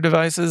lesser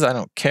devices. I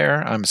don't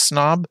care. I'm a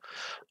snob.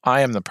 I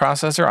am the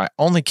processor. I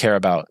only care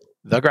about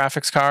the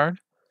graphics card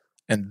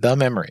and the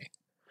memory.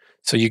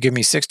 So you give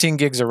me 16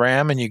 gigs of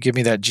RAM and you give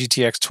me that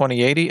GTX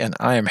 2080 and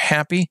I am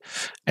happy.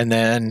 And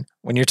then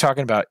when you're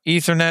talking about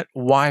Ethernet,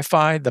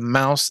 Wi-Fi, the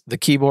mouse, the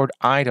keyboard,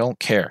 I don't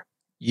care.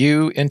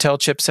 You, Intel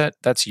chipset,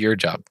 that's your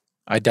job.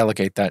 I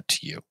delegate that to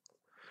you.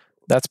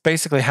 That's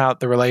basically how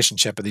the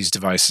relationship of these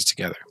devices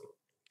together.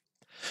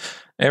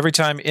 Every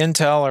time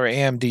Intel or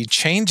AMD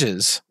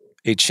changes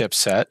a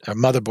chipset, a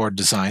motherboard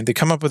design. They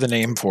come up with a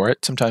name for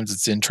it. Sometimes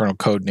it's the internal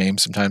code name.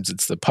 Sometimes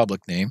it's the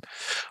public name.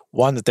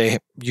 One that they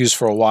used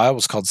for a while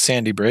was called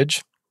Sandy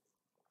Bridge.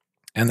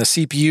 And the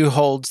CPU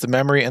holds the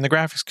memory and the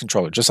graphics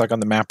controller, just like on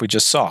the map we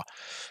just saw.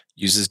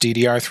 Uses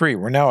DDR3.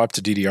 We're now up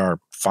to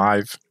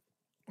DDR5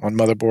 on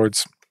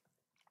motherboards.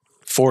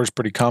 4 is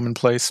pretty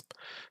commonplace.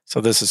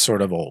 So this is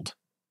sort of old.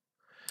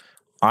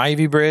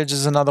 Ivy Bridge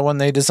is another one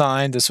they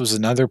designed. This was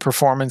another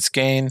performance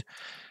gain.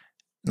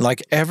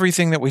 Like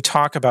everything that we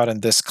talk about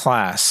in this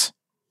class,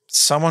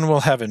 someone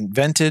will have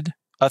invented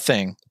a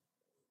thing,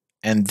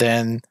 and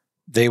then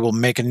they will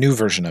make a new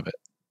version of it.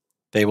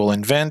 They will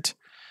invent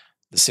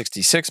the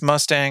 66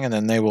 Mustang, and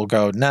then they will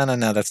go, no,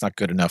 that's not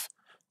good enough.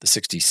 The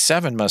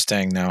 67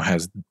 Mustang now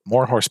has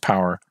more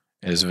horsepower,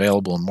 is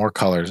available in more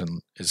colors,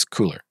 and is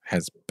cooler,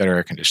 has better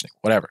air conditioning,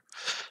 whatever.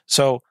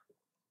 So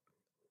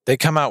they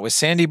come out with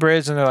Sandy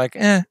Bridge, and they're like,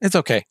 it's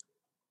okay.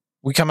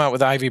 We come out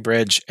with Ivy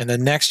Bridge, and the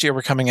next year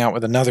we're coming out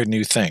with another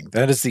new thing.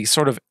 That is the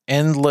sort of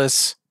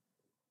endless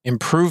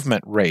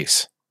improvement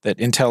race that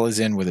Intel is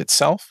in with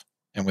itself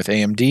and with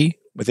AMD,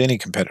 with any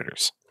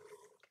competitors.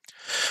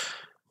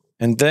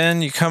 And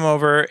then you come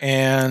over,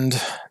 and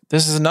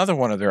this is another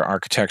one of their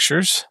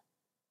architectures.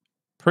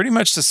 Pretty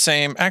much the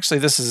same. Actually,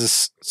 this is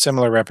a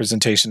similar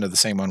representation of the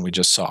same one we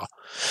just saw.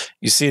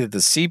 You see that the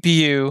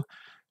CPU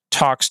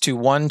talks to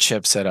one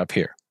chipset up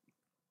here.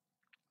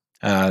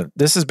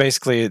 This is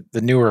basically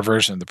the newer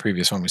version of the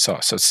previous one we saw.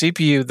 So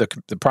CPU,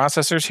 the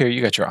processors here,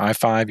 you got your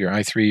i5, your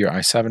i3, your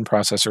i7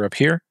 processor up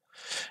here,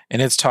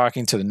 and it's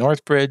talking to the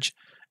North Bridge,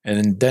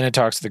 and then it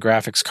talks to the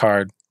graphics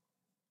card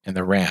and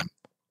the RAM.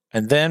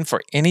 And then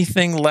for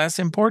anything less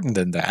important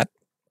than that,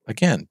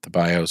 again, the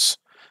BIOS,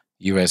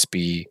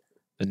 USB,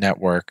 the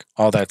network,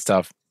 all that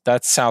stuff,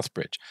 that's South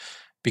Bridge.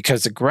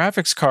 Because the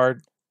graphics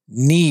card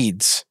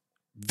needs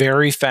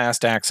very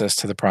fast access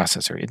to the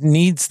processor. It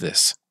needs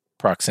this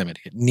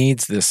proximity. It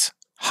needs this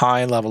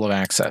high level of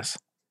access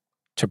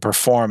to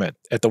perform it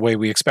at the way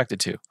we expect it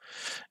to.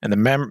 And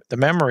the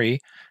memory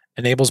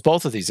enables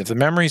both of these. If the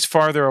memory is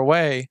farther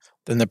away,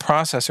 then the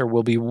processor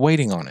will be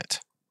waiting on it.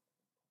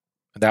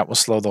 That will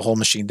slow the whole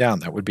machine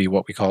down. That would be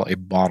what we call a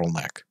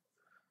bottleneck.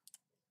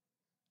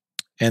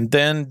 And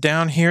then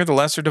down here, the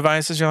lesser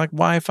devices, you're like,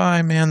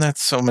 Wi-Fi, man,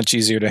 that's so much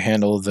easier to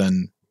handle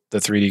than the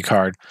 3D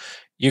card.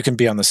 You can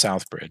be on the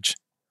South Bridge.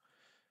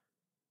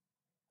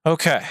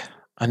 Okay,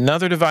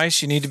 another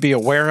device you need to be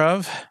aware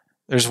of.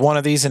 There's one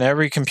of these in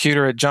every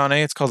computer at John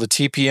A. It's called a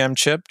TPM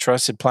chip,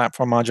 Trusted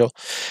Platform Module.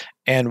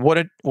 And what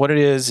it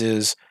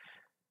is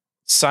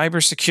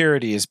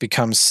cybersecurity has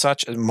become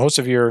such, most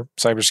of your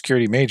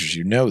cybersecurity majors,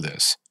 you know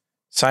this.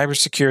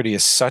 Cybersecurity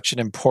is such an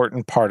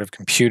important part of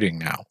computing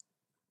now.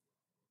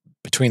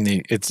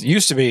 It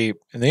used to be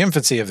in the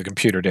infancy of the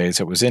computer days,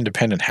 it was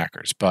independent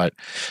hackers, but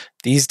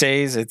these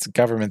days it's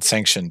government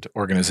sanctioned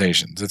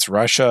organizations. It's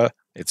Russia,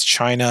 it's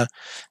China.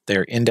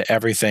 They're into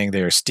everything.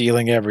 They are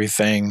stealing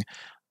everything.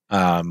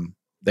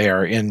 They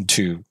are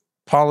into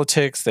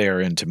politics. They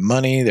are into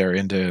money. They're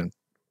into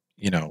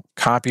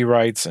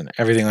copyrights and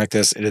everything like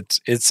this.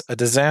 It's a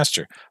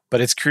disaster,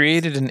 but it's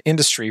created an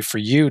industry for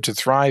you to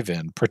thrive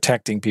in,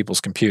 protecting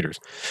people's computers.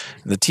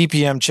 The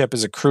TPM chip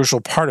is a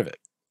crucial part of it.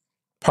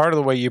 Part of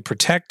the way you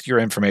protect your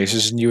information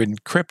is you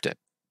encrypt it.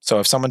 So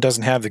if someone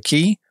doesn't have the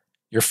key,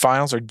 your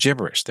files are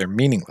gibberish. They're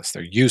meaningless.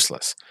 They're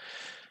useless.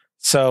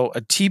 So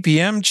a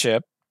TPM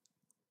chip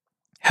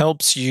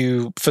helps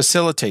you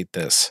facilitate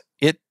this.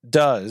 It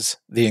does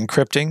the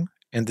encrypting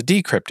and the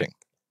decrypting.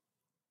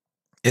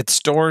 It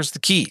stores the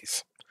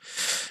keys.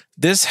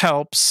 This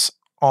helps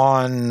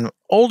on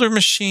older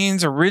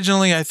machines.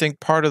 Originally, I think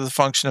part of the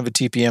function of a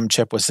TPM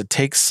chip was to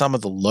take some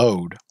of the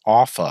load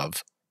off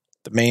of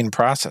the main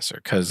processor,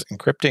 because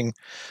encrypting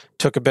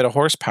took a bit of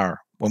horsepower.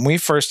 When we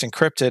first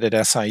encrypted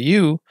at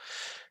SIU,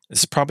 this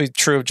is probably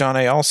true of John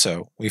A.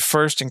 also, we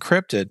first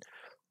encrypted,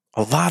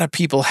 a lot of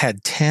people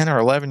had 10 or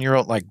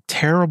 11-year-old, like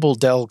terrible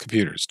Dell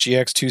computers,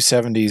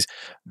 GX270s,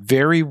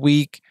 very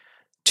weak,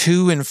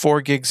 2 and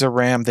 4 gigs of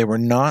RAM. They were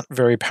not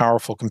very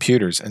powerful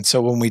computers. And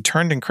so when we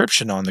turned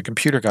encryption on, the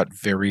computer got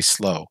very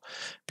slow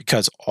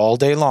because all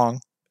day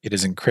long, it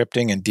is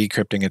encrypting and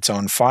decrypting its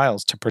own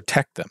files to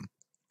protect them.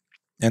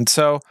 And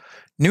so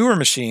newer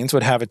machines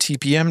would have a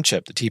TPM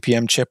chip. The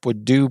TPM chip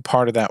would do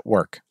part of that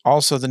work.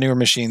 Also, the newer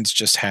machines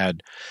just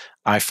had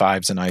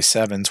i5s and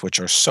i7s, which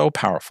are so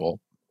powerful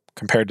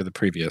compared to the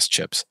previous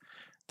chips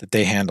that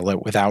they handle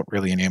it without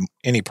really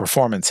any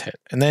performance hit.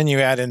 And then you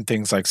add in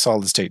things like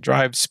solid-state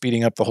drives,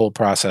 speeding up the whole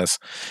process,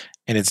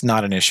 and it's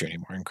not an issue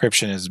anymore.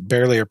 Encryption is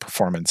barely a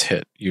performance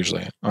hit,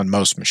 usually, on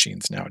most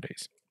machines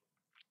nowadays.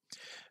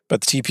 But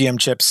the TPM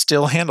chip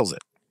still handles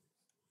it.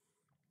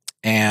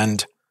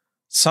 And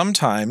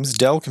sometimes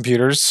Dell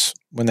computers,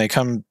 when they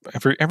come,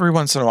 every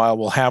once in a while,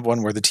 will have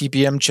one where the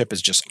TPM chip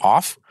is just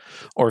off,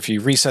 or if you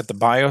reset the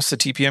BIOS, the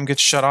TPM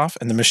gets shut off,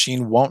 and the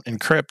machine won't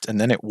encrypt, and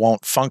then it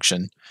won't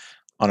function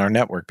on our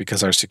network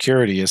because our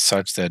security is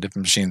such that if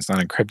the machine's not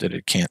encrypted,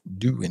 it can't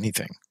do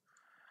anything.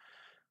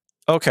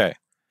 Okay.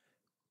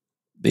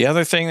 The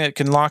other thing that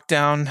can lock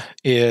down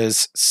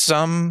is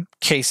some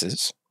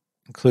cases,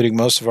 including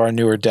most of our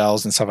newer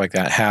Dells and stuff like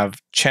that,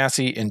 have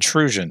chassis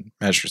intrusion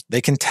measures.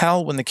 They can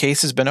tell when the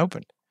case has been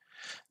opened.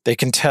 They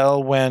can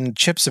tell when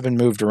chips have been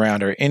moved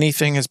around or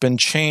anything has been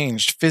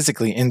changed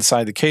physically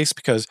inside the case,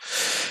 because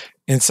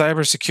in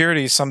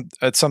cybersecurity,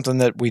 it's something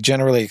that we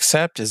generally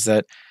accept is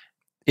that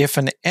if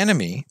an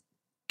enemy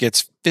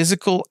gets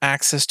physical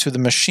access to the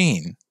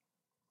machine,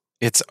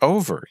 it's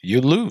over. You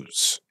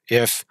lose.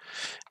 If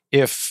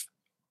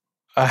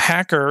a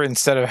hacker,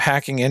 instead of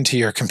hacking into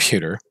your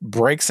computer,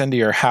 breaks into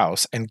your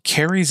house and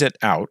carries it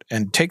out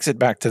and takes it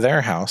back to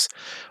their house,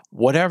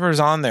 whatever's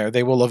on there,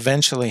 they will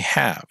eventually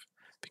have,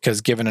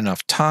 because given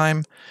enough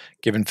time,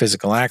 given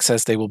physical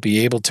access, they will be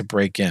able to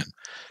break in.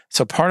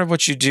 So part of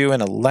what you do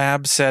in a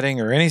lab setting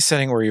or any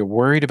setting where you're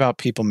worried about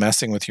people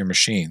messing with your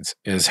machines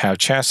is have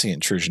chassis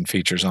intrusion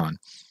features on.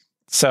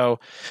 So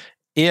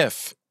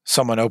if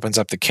someone opens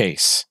up the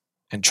case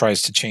and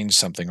tries to change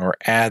something or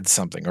add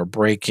something or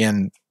break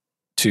in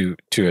to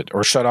it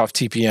or shut off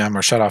TPM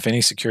or shut off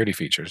any security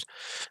features,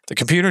 the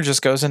computer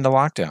just goes into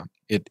lockdown.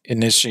 It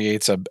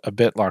initiates a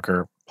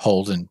BitLocker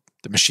hold and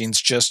the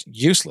machine's just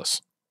useless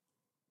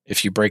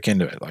if you break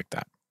into it like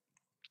that.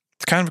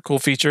 It's kind of a cool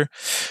feature.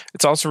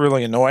 It's also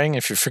really annoying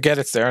if you forget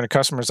it's there and a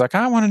customer's like,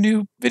 I want a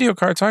new video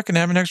card so I can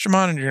have an extra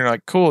monitor. And you're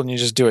like, cool. And you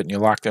just do it and you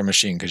lock their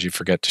machine because you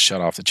forget to shut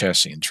off the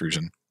chassis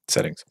intrusion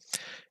settings.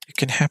 It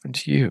can happen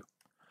to you.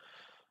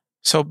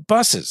 So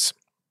buses.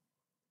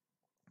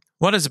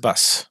 What is a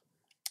bus?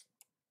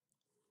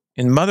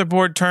 In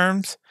motherboard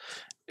terms,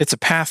 it's a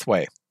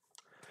pathway.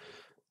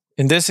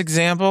 In this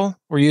example,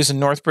 we're using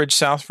Northbridge,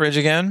 Southbridge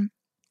again.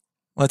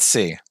 Let's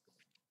see.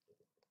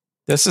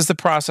 This is the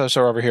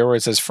processor over here where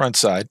it says front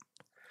side.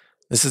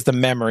 This is the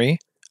memory.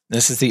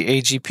 This is the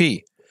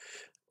AGP.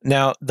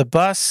 Now, the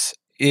bus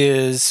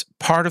is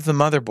part of the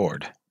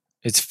motherboard.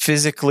 It's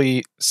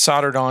physically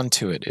soldered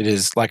onto it. It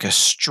is like a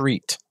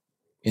street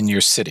in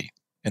your city.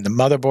 And the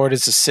motherboard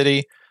is the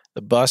city.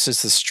 The bus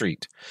is the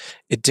street.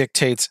 It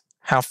dictates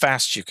how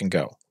fast you can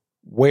go,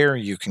 where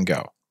you can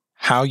go,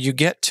 how you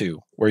get to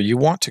where you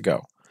want to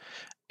go.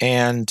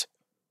 And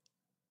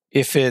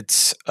if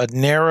it's a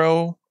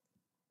narrow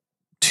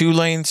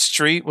 2-lane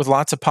street with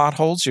lots of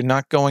potholes, you're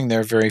not going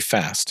there very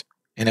fast.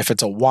 And if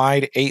it's a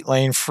wide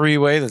 8-lane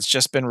freeway that's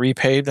just been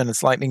repaved and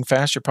it's lightning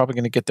fast, you're probably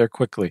going to get there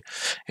quickly.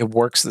 It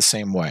works the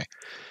same way.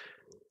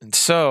 And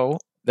so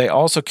they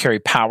also carry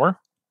power,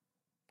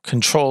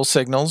 control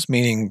signals,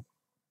 meaning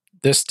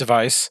this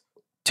device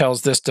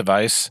tells this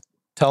device,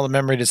 tell the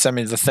memory to send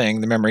me the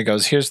thing. The memory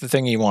goes, here's the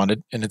thing you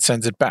wanted, and it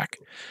sends it back.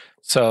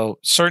 So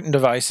certain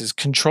devices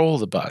control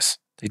the bus.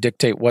 They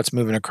dictate what's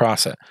moving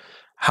across it.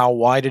 How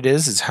wide it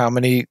is how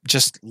many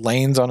just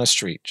lanes on a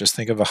street. Just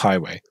think of a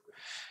highway.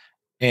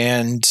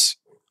 And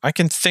I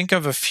can think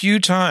of a few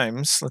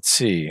times, let's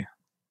see,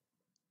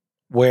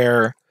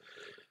 where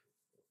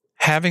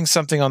having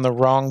something on the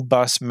wrong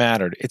bus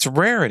mattered. It's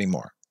rare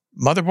anymore.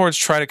 Motherboards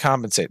try to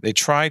compensate. They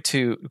try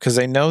to, because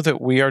they know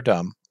that we are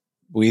dumb,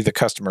 we, the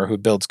customer who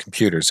builds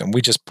computers, and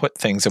we just put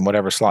things in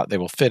whatever slot they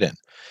will fit in.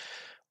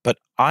 But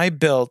I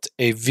built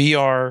a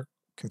VR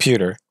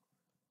computer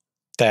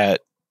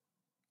that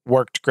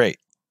worked great.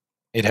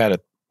 It had a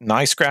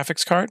nice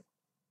graphics card,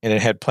 and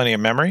it had plenty of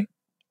memory,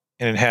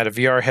 and it had a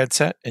VR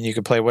headset, and you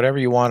could play whatever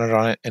you wanted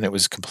on it, and it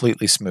was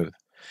completely smooth.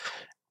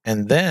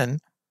 And then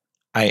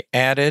I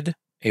added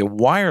a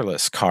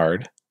wireless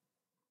card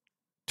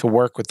to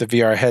work with the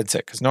VR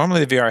headset, because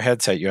normally the VR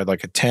headset, you had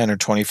like a 10 or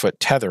 20 foot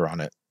tether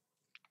on it.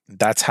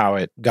 That's how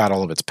it got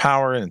all of its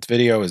power and its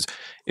video.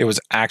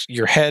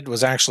 Your head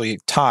was actually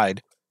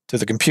tied to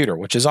the computer,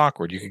 which is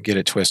awkward. You could get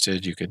it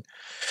twisted, you could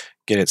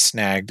get it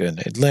snagged, and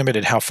it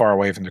limited how far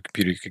away from the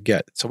computer you could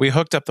get. So we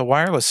hooked up the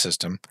wireless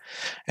system,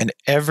 and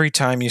every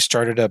time you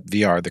started up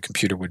VR, the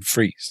computer would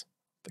freeze.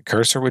 The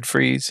cursor would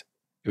freeze.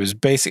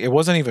 It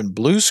wasn't even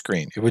blue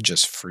screen. It would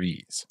just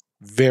freeze.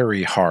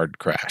 Very hard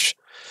crash.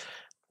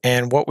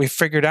 And what we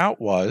figured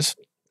out was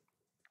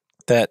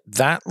that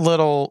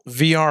little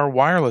VR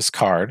wireless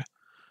card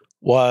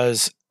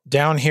was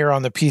down here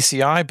on the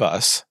PCI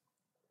bus.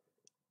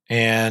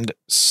 And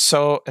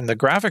the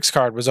graphics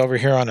card was over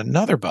here on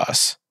another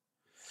bus.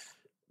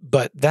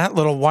 But that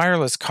little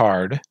wireless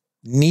card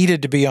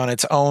needed to be on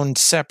its own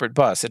separate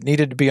bus. It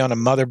needed to be on a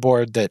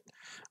motherboard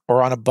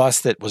or on a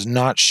bus that was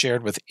not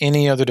shared with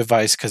any other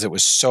device because it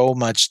was so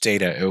much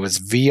data. It was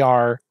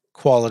VR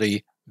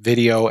quality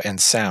video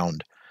and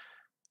sound,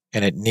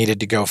 and it needed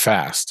to go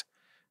fast.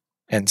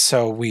 And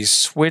so we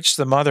switched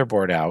the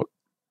motherboard out,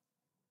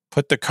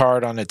 put the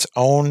card on its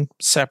own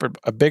separate,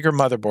 a bigger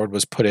motherboard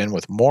was put in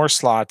with more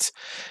slots,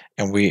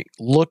 and we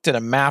looked at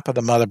a map of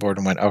the motherboard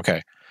and went,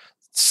 okay,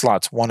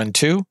 slots 1 and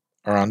 2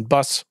 are on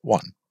bus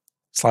 1.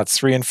 Slots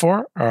 3 and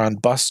 4 are on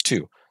bus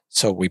 2.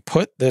 So we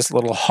put this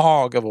little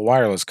hog of a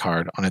wireless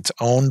card on its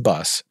own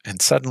bus,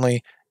 and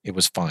suddenly it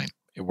was fine.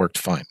 It worked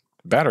fine.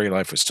 The battery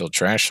life was still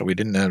trash, so we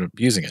didn't end up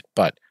using it,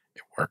 but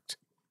it worked.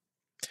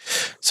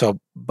 So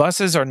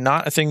buses are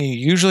not a thing you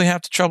usually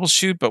have to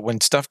troubleshoot, but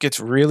when stuff gets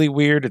really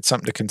weird, it's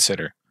something to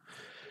consider.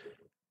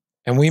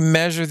 And we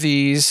measure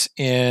these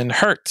in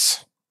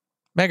hertz,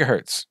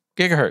 megahertz,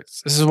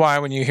 gigahertz. This is why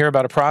when you hear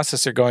about a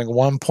processor going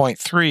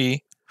 1.3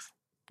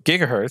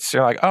 gigahertz,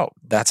 you're like, oh,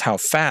 that's how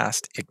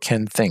fast it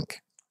can think.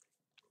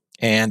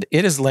 And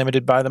it is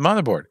limited by the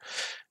motherboard.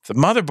 If the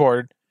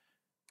motherboard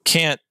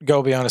can't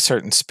go beyond a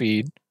certain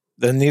speed,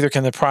 then neither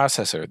can the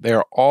processor.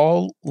 They're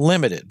all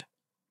limited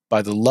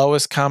by the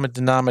lowest common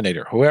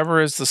denominator.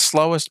 Whoever is the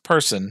slowest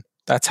person,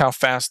 that's how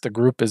fast the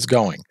group is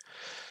going.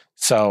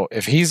 So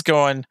if he's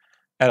going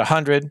at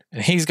 100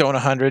 and he's going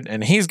 100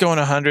 and he's going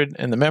 100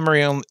 and the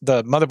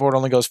motherboard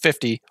only goes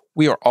 50,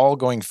 we are all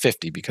going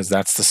 50 because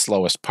that's the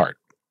slowest part.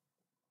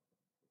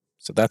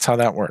 So that's how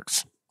that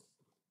works.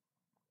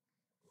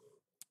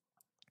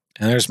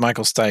 And there's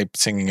Michael Stipe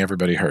singing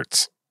Everybody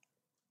Hurts.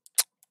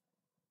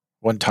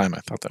 One time I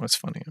thought that was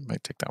funny. I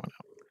might take that one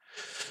out.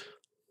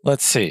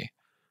 Let's see.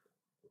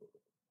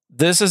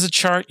 This is a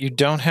chart you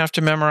don't have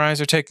to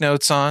memorize or take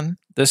notes on.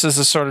 This is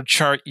the sort of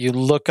chart you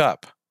look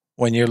up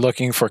when you're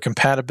looking for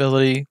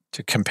compatibility,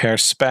 to compare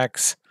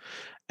specs.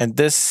 And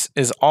this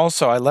is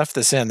also, I left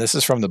this in, this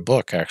is from the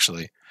book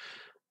actually,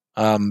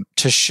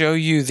 to show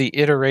you the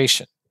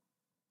iteration.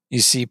 You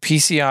see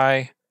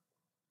PCI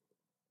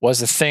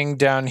was a thing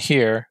down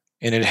here,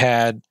 and it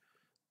had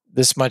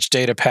this much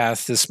data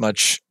path, this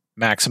much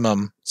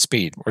maximum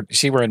speed. You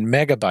see we're in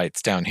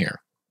megabytes down here.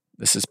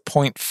 This is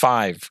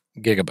 0.5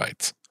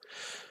 gigabytes.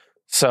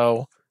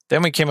 So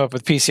then we came up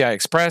with PCI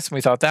Express, and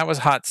we thought that was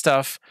hot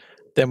stuff.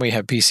 Then we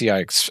have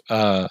PCI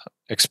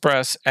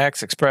Express,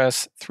 X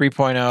Express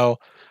 3.0,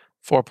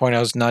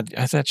 4.0 is not,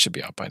 that should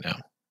be out by now.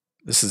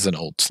 This is an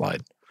old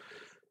slide.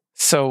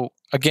 So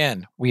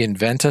again, we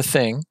invent a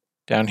thing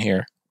down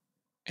here,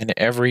 and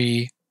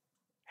every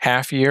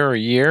half year or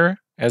year,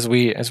 as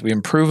we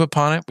improve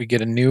upon it, we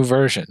get a new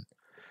version.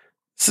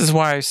 This is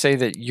why I say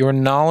that your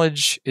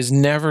knowledge is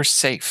never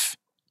safe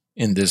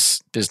in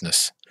this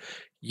business.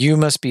 You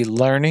must be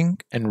learning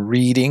and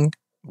reading,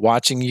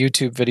 watching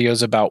YouTube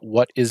videos about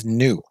what is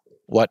new,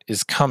 what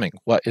is coming,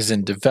 what is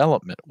in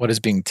development, what is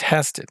being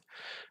tested.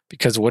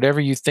 Because whatever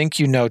you think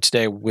you know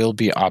today will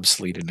be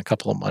obsolete in a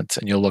couple of months,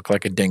 and you'll look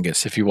like a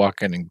dingus if you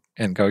walk in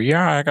and go,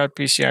 yeah, I got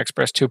PCI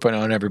Express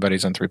 2.0 and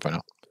everybody's on 3.0.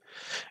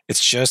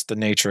 It's just the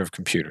nature of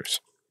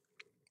computers.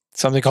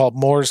 Something called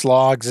Moore's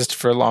Law existed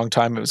for a long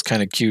time. It was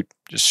kind of cute,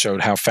 just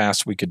showed how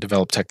fast we could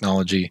develop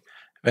technology.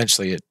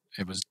 Eventually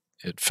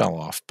it fell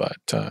off, but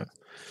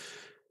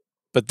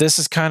this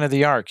is kind of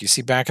the arc. You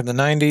see, back in the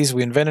 90s,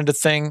 we invented a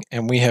thing,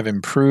 and we have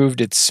improved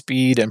its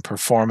speed and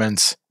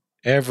performance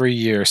every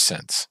year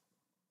since.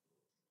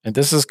 And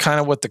this is kind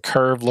of what the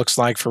curve looks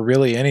like for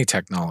really any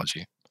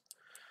technology.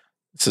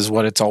 This is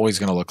what it's always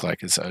going to look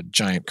like, is a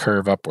giant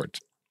curve upwards.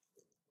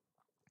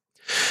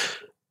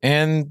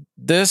 And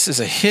this is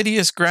a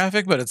hideous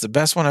graphic, but it's the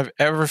best one I've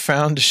ever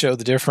found to show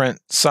the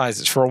different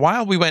sizes. For a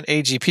while, we went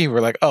AGP.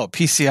 We're like, oh,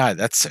 PCI,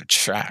 that's so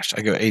trash.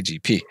 I go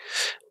AGP.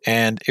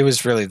 And it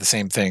was really the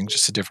same thing,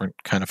 just a different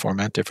kind of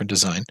format, different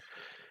design.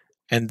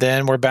 And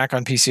then we're back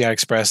on PCI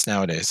Express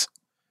nowadays.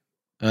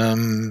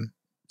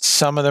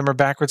 Some of them are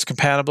backwards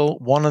compatible.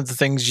 One of the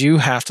things you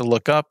have to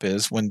look up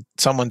is when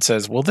someone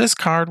says, will this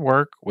card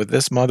work with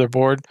this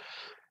motherboard?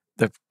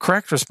 The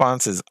correct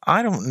response is,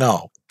 I don't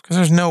know, because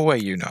there's no way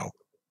you know.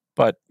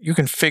 But you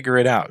can figure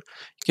it out.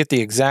 You get the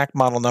exact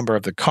model number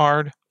of the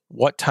card,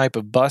 what type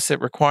of bus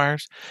it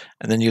requires,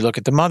 and then you look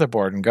at the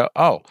motherboard and go,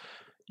 oh,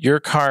 your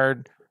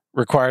card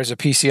requires a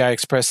PCI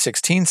Express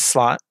 16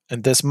 slot,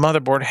 and this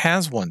motherboard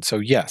has one. So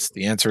yes,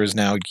 the answer is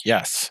now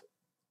yes.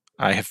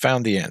 I have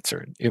found the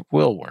answer. It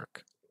will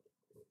work.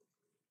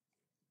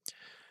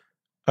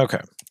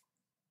 Okay.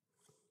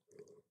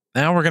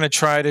 Now we're going to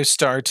try to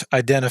start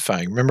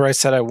identifying. Remember I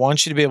said I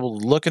want you to be able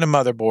to look at a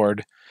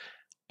motherboard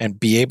and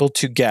be able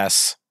to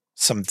guess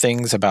some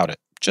things about it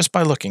just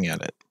by looking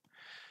at it.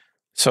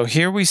 So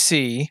here we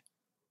see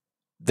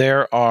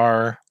there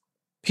are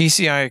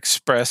PCI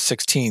Express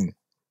 16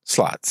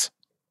 slots.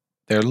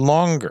 They're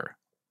longer.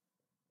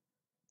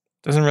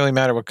 Doesn't really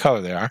matter what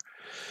color they are.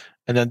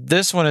 And then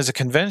this one is a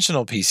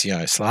conventional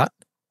PCI slot.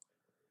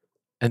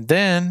 And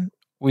then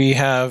we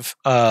have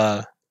PCI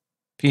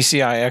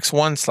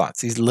X1 slots,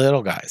 these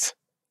little guys.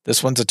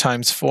 This one's a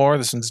 ×4,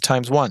 this one's a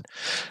 ×1.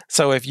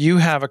 So if you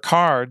have a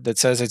card that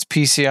says it's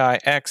PCI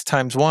X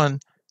 ×1,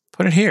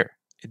 put it here.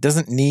 It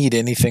doesn't need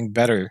anything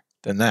better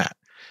than that.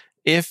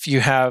 If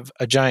you have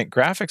a giant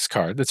graphics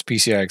card that's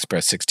PCI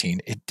Express 16,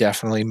 it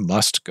definitely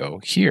must go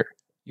here.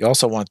 You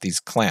also want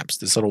these clamps.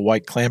 This little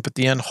white clamp at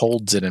the end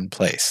holds it in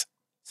place.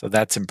 So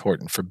that's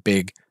important for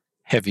big,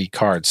 heavy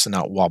cards to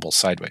not wobble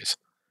sideways.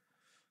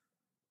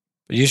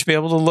 But you should be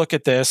able to look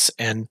at this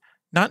and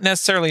not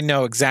necessarily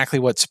know exactly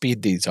what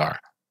speed these are,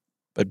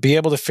 but be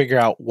able to figure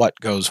out what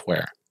goes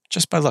where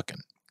just by looking,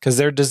 because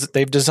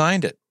they've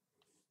designed it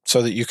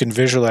so that you can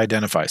visually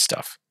identify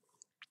stuff.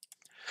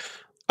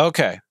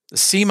 Okay, the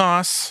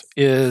CMOS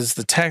is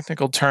the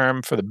technical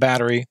term for the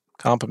battery,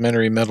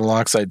 complementary metal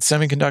oxide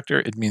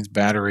semiconductor. It means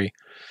battery,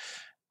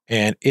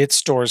 and it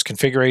stores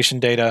configuration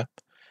data,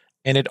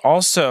 and it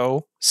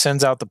also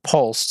sends out the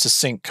pulse to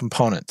sync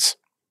components.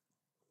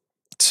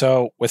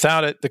 So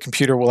without it, the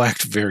computer will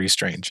act very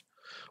strange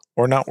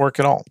or not work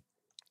at all.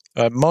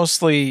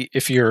 Mostly,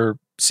 if your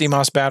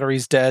CMOS battery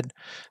is dead,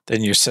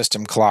 then your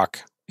system clock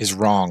is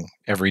wrong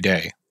every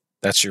day.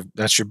 That's your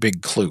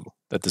big clue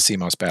that the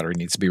CMOS battery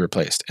needs to be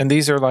replaced. And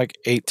these are like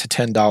 $8 to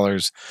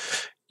 $10.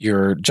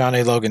 Your John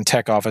A. Logan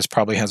Tech Office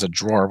probably has a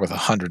drawer with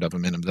 100 of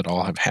them in them that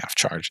all have half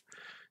charge.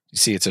 You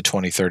see, it's a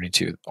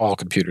 2032.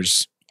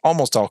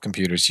 Almost all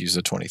computers use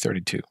a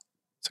 2032.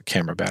 It's a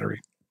camera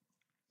battery.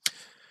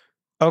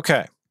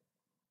 Okay.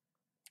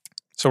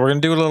 So we're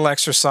going to do a little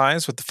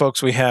exercise with the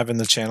folks we have in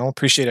the channel.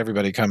 Appreciate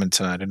everybody coming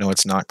tonight. I know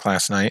it's not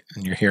class night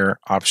and you're here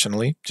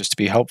optionally just to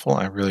be helpful.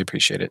 I really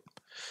appreciate it.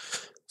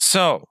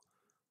 So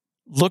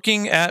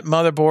looking at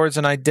motherboards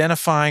and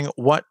identifying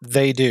what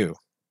they do.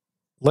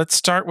 Let's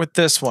start with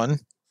this one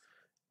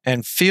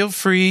and feel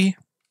free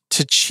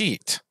to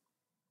cheat.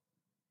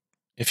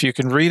 If you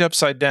can read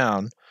upside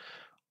down,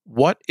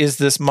 what is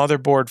this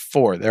motherboard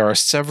for? There are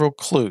several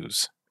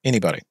clues.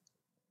 Anybody?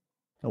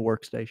 A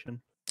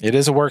workstation. It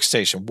is a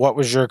workstation. What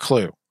was your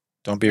clue?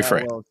 Don't be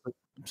afraid. Well,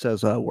 it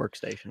says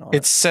workstation on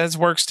It says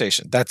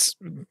workstation. That's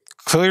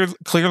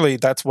clearly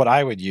that's what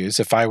I would use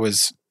if I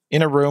was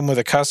in a room with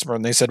a customer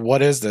and they said,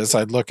 "What is this?"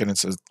 I'd look and it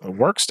says a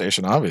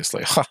workstation,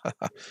 obviously.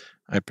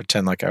 I'd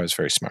pretend like I was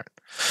very smart.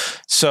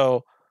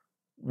 So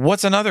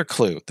what's another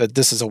clue that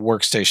this is a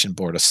workstation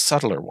board, a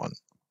subtler one?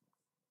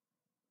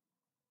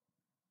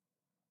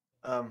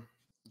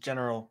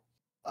 General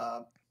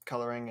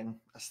coloring and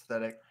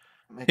aesthetic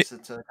makes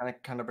it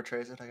kind of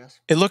portrays it, I guess.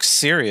 It looks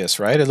serious,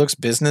 right? It looks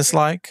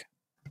business-like.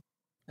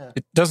 Yeah.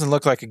 It doesn't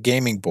look like a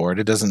gaming board.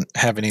 It doesn't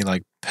have any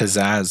like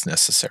pizzazz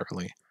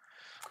necessarily.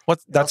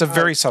 That's a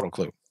very subtle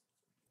clue.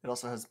 It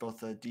also has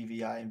both a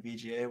DVI and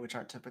VGA, which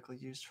aren't typically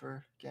used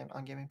for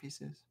on gaming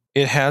PCs.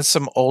 It has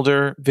some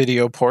older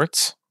video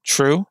ports.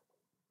 True.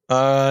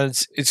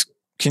 It's.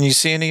 Can you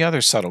see any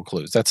other subtle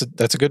clues? That's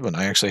a good one.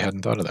 I actually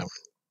hadn't thought of that one.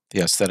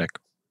 The aesthetic.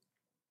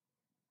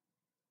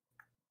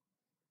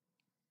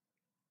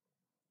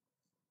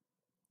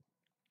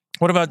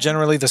 What about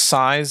generally the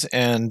size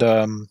and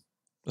the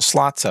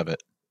slots of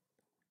it?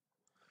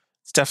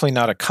 It's definitely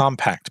not a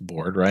compact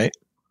board, right?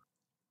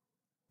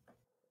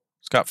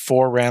 It's got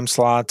 4 RAM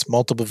slots,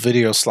 multiple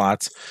video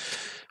slots.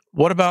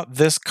 What about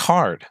this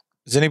card?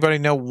 Does anybody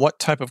know what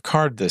type of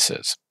card this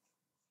is?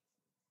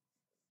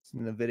 It's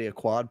an NVIDIA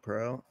Quad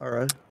Pro. All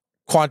right.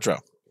 Quadro.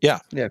 Yeah.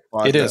 Yeah,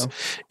 Quadro. It is.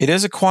 It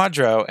is a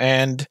Quadro.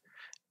 And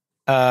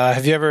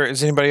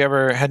has anybody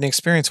ever had an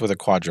experience with a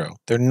Quadro?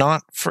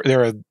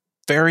 They're a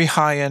very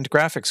high-end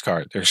graphics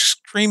card. They're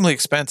extremely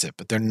expensive,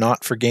 but they're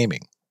not for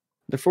gaming.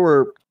 They're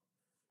for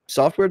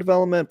software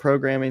development,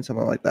 programming,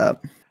 something like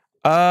that.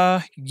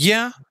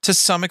 Yeah, to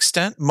some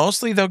extent.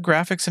 Mostly though,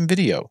 graphics and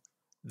video.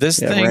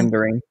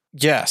 Rendering.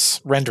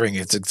 Yes, rendering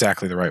is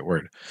exactly the right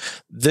word.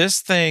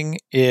 This thing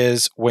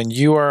is when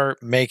you are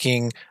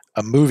making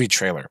a movie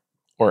trailer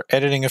or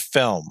editing a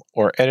film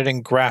or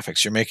editing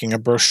graphics. You're making a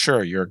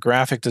brochure. You're a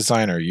graphic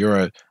designer. You're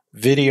a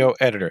video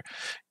editor.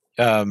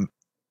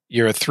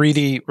 You're a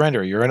 3D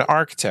renderer. You're an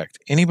architect.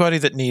 Anybody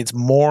that needs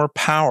more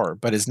power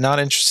but is not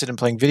interested in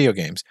playing video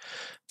games,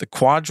 the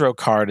Quadro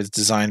card is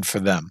designed for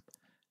them.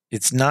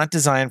 It's not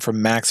designed for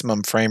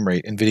maximum frame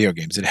rate in video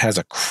games. It has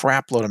a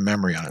crap load of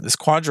memory on it. This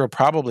Quadro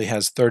probably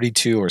has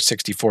 32 or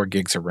 64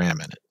 gigs of RAM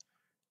in it.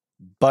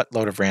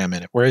 Buttload of RAM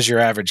in it. Whereas your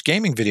average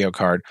gaming video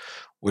card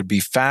would be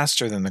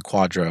faster than the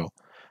Quadro,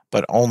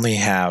 but only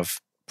have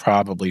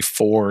probably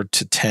 4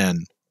 to 10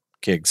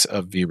 gigs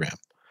of VRAM.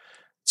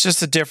 It's just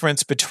the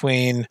difference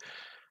between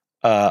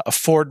a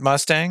Ford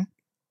Mustang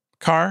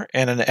car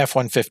and an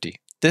F-150.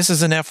 This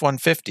is an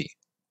F-150.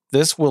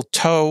 This will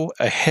tow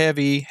a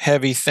heavy,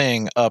 heavy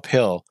thing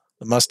uphill.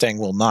 The Mustang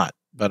will not,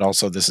 but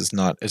also this is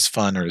not as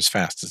fun or as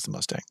fast as the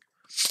Mustang.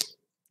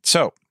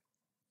 So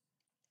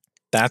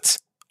that's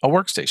a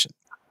workstation.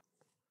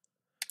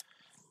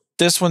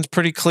 This one's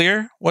pretty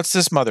clear. What's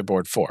this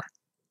motherboard for?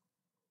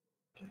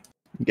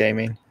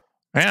 Gaming.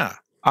 Yeah,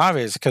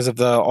 obvious because of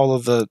all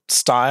of the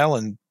style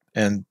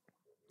and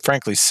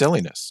frankly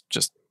silliness.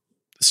 Just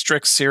the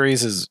Strix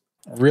series is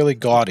really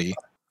gaudy.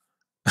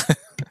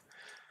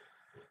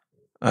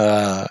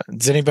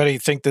 Does anybody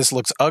think this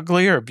looks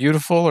ugly or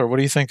beautiful, or what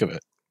do you think of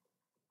it?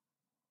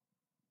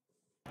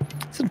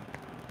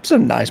 It's a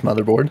nice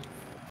motherboard.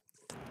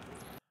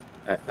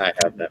 I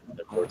have that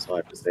motherboard, so I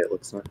have to say it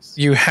looks nice.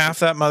 You have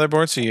that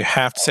motherboard, so you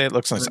have to say it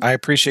looks nice. I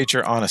appreciate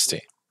your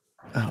honesty.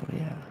 Oh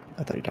yeah,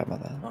 I thought you were talking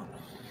about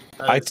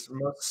that. It's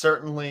most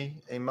certainly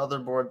a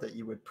motherboard that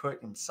you would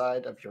put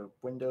inside of your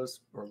Windows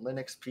or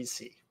Linux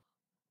PC.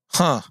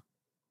 Huh.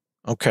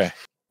 Okay.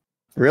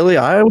 Really,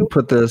 I would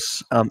put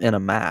this in a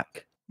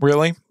Mac.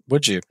 Really?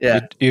 Would you?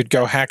 Yeah. You'd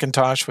go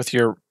Hackintosh with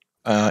your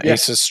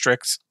Asus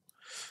Strix?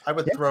 I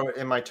would throw it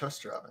in my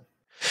toaster oven.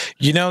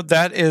 You know,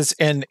 that is,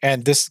 and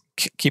this,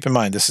 keep in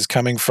mind, this is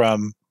coming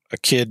from a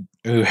kid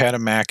who had a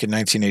Mac in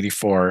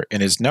 1984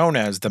 and is known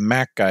as the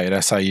Mac guy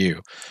at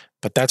SIU.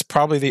 But that's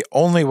probably the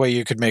only way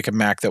you could make a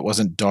Mac that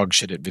wasn't dog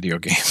shit at video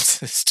games,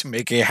 is to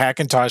make a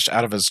Hackintosh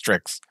out of a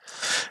Strix.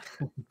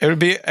 It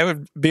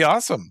would be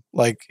awesome.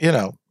 Like,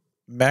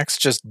 Macs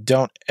just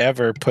don't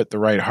ever put the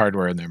right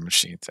hardware in their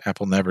machines.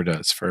 Apple never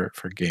does for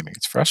gaming.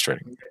 It's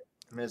frustrating.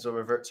 May as well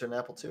revert to an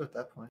Apple II at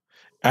that point.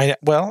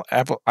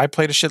 Apple. I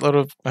played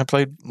I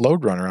played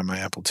Load Runner on my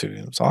Apple II.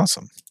 It was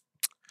awesome.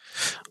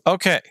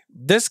 Okay,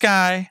 this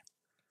guy.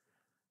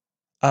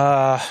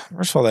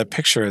 First of all, that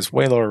picture is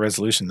way lower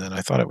resolution than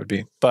I thought it would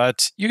be,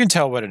 but you can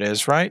tell what it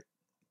is, right?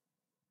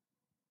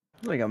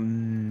 Like a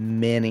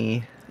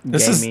mini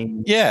This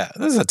gaming. this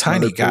is a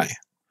tiny guy.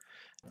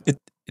 It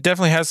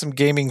definitely has some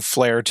gaming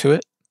flair to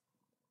it,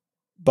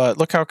 but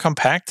look how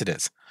compact it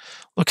is.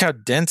 Look how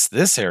dense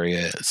this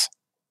area is.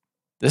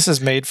 This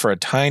is made for a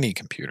tiny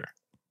computer.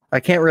 I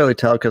can't really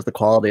tell because the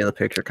quality of the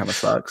picture kind of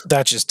sucks.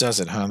 That just does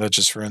it, huh? That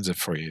just ruins it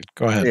for you.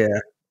 Go ahead.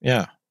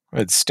 Yeah.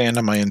 I'd stand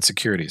on my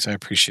insecurities. I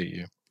appreciate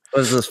you.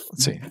 What is this?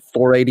 Let's see.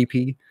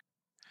 480p?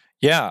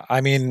 Yeah,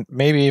 I mean,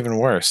 maybe even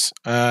worse.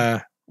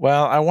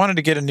 Well, I wanted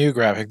to get a new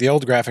graphic. The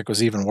old graphic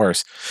was even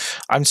worse.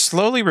 I'm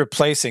slowly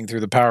replacing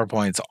through the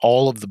PowerPoints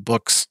all of the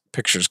books'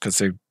 pictures because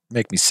they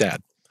make me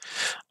sad.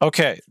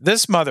 Okay,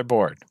 this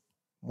motherboard.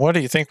 What do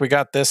you think we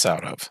got this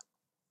out of?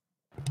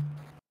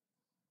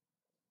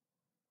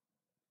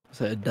 Is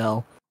it a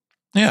Dell?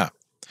 Yeah.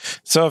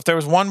 So if there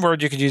was one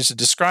word you could use to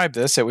describe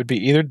this, it would be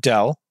either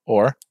Dell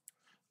or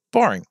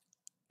boring.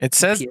 It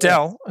says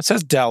Dell. It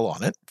says Dell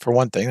on it, for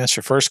one thing. That's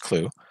your first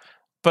clue.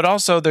 But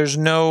also, there's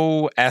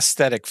no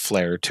aesthetic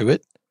flair to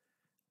it.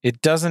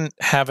 It doesn't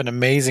have an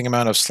amazing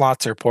amount of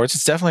slots or ports.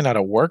 It's definitely not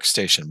a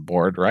workstation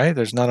board, right?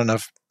 There's not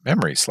enough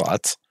memory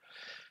slots,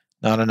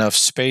 not enough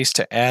space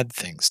to add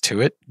things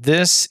to it.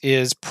 This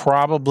is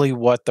probably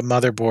what the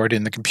motherboard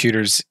in the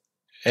computers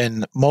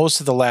in most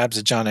of the labs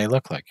at John A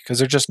look like, because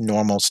they're just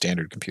normal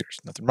standard computers.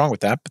 Nothing wrong with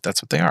that, but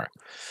that's what they are.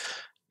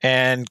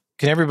 And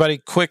can everybody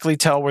quickly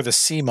tell where the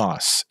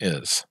CMOS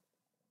is?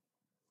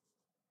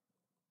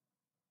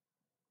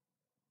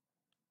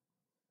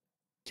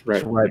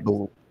 Right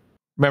below.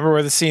 Remember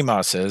where the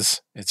CMOS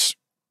is? It's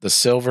the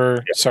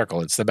silver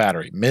circle. It's the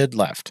battery, mid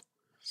left.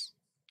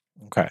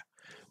 Okay.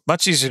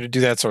 Much easier to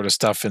do that sort of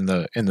stuff in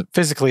the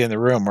physically in the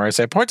room, where I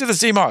say point to the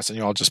CMOS and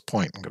you all just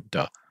point and go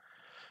duh.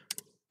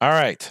 All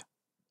right.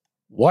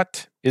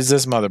 What is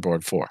this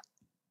motherboard for?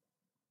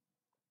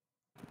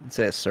 It's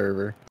a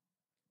server.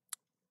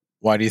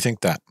 Why do you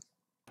think that?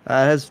 It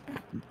has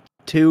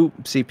 2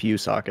 CPU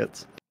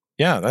sockets.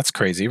 Yeah, that's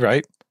crazy,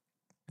 right?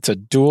 It's a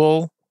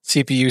dual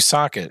CPU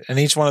socket, and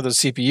each one of those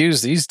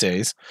CPUs these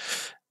days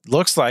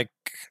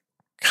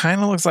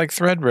kind of looks like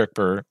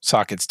Threadripper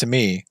sockets to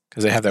me,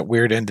 because they have that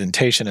weird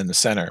indentation in the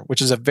center,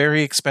 which is a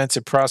very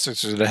expensive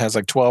processor that has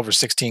like 12 or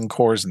 16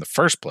 cores in the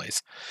first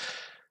place.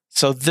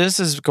 So this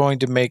is going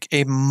to make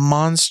a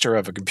monster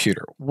of a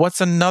computer.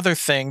 What's another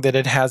thing that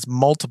it has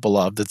multiple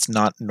of that's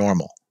not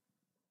normal?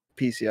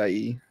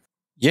 PCIe.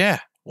 Yeah.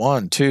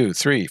 1, 2,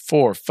 3,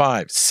 4,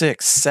 5,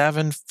 6,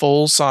 7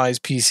 full-size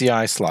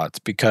PCI slots,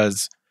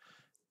 because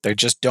they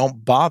just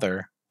don't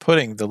bother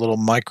putting the little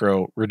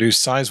micro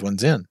reduced size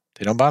ones in.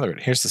 They don't bother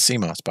it. Here's the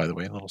CMOS, by the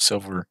way, a little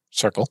silver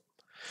circle.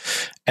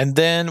 And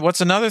then what's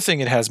another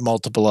thing it has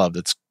multiple of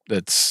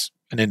that's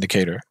an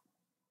indicator?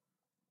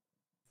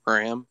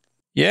 RAM.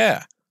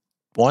 Yeah.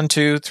 1,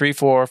 2, 3,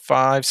 4,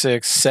 5,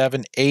 6,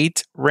 7,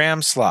 8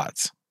 RAM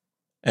slots.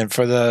 And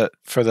for the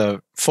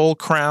full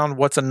crown,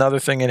 what's another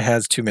thing it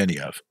has too many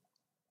of?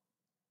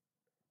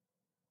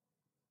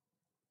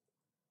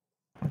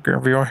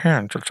 Give your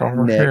hand. It's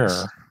over here.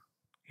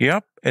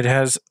 Yep. It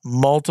has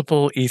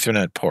multiple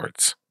Ethernet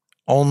ports.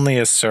 Only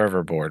a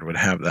server board would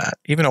have that.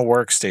 Even a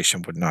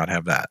workstation would not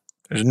have that.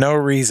 There's no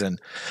reason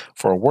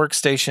for a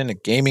workstation, a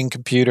gaming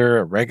computer,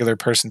 a regular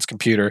person's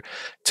computer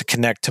to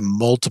connect to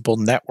multiple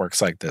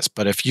networks like this.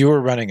 But if you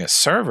were running a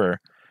server,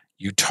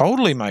 you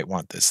totally might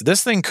want this.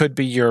 This thing could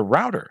be your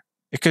router.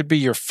 It could be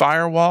your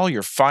firewall,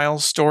 your file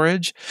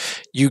storage.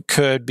 You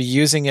could be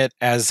using it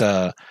as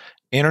a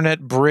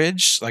internet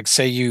bridge. Like,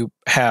 say you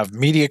have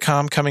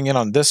Mediacom coming in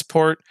on this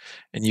port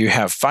and you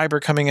have fiber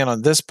coming in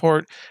on this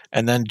port,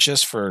 and then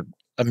just for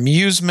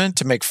amusement,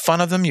 to make fun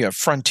of them, you have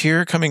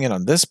Frontier coming in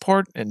on this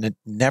port, and it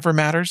never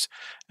matters.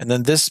 And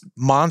then this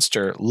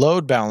monster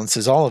load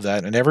balances all of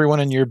that, and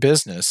everyone in your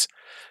business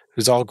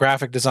who's all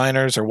graphic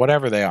designers or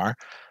whatever they are,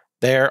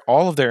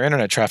 all of their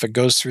internet traffic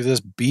goes through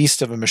this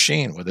beast of a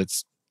machine with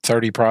its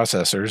 30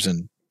 processors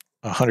and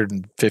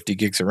 150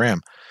 gigs of RAM.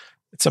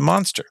 It's a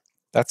monster.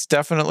 That's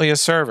definitely a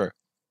server.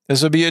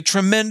 This would be a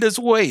tremendous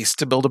waste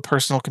to build a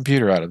personal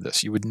computer out of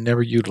this. You would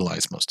never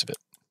utilize most of it.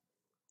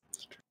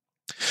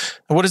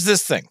 And what is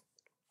this thing?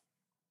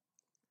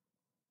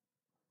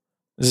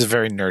 This is a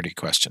very nerdy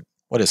question.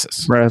 What is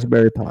this?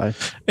 Raspberry Pi.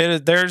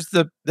 There is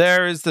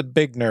the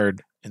big nerd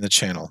in the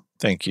channel.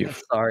 Thank you.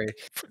 Sorry.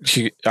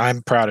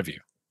 I'm proud of you.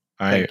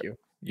 Thank you.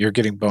 You're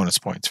getting bonus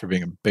points for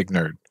being a big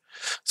nerd.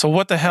 So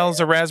what the hell is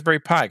a Raspberry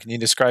Pi? Can you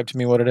describe to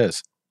me what it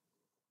is?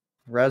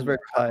 Raspberry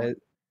Pi.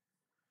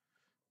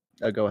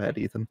 Go ahead,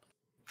 Ethan.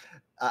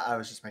 I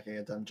was just making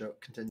a dumb joke.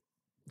 Continue.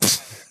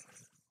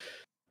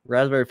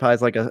 Raspberry Pi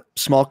is like a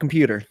small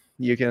computer.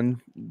 You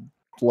can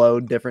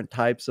load different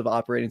types of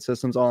operating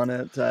systems on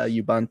it.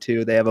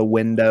 Ubuntu, they have a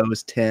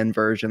Windows 10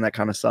 version that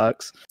kind of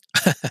sucks.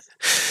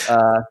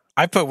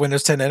 I put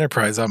Windows 10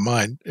 Enterprise on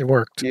mine. It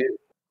worked. You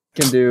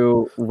can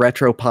do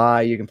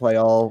RetroPie. You can play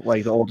all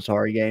like the old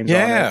Atari games on it.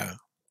 Yeah.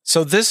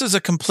 So this is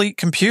a complete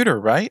computer,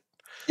 right?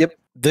 Yep.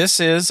 This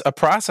is a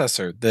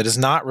processor that is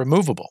not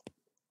removable.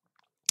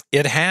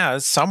 It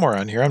has somewhere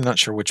on here, I'm not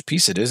sure which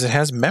piece it is, it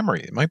has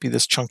memory. It might be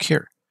this chunk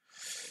here.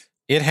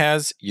 It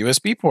has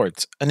USB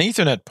ports, an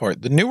Ethernet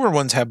port. The newer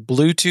ones have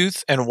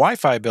Bluetooth and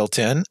Wi-Fi built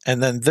in.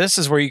 And then this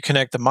is where you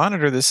connect the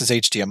monitor. This is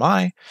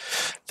HDMI.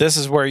 This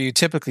is where you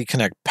typically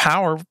connect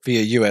power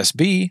via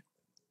USB.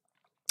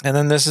 And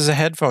then this is a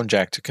headphone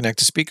jack to connect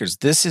to speakers.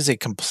 This is a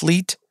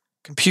complete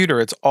computer.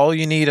 It's all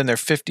you need, and they're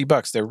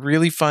 $50. They're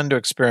really fun to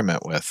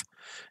experiment with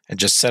and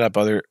just set up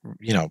other,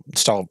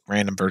 install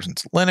random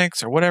versions of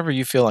Linux or whatever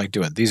you feel like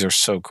doing. These are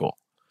so cool.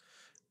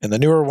 And the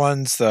newer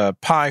ones, the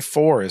Pi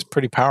 4 is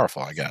pretty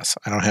powerful, I guess.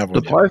 I don't have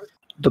one yet.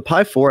 The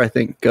Pi 4, I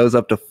think, goes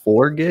up to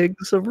 4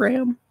 gigs of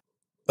RAM.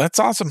 That's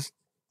awesome.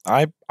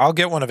 I'll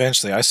get one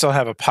eventually. I still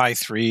have a Pi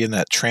 3 in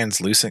that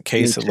translucent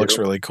case. It looks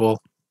really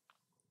cool.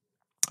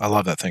 I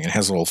love that thing. It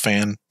has a little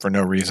fan for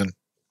no reason.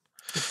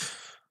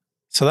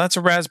 So that's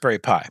a Raspberry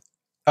Pi.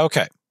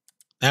 Okay.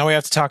 Now we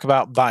have to talk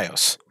about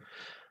BIOS.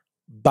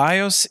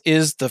 BIOS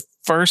is the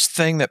first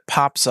thing that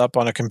pops up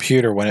on a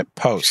computer when it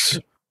posts.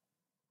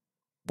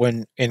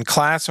 When in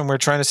class, when we're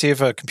trying to see if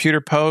a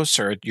computer posts,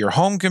 or your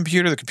home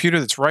computer, the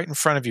computer that's right in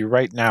front of you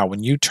right now,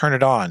 when you turn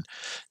it on,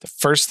 the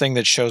first thing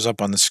that shows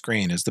up on the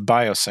screen is the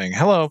BIOS saying,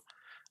 hello,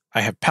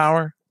 I have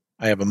power,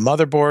 I have a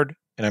motherboard,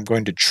 and I'm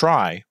going to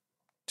try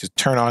to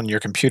turn on your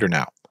computer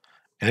now.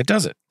 And it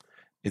does it.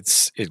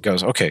 It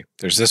goes, okay,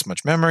 there's this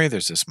much memory,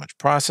 there's this much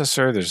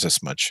processor, there's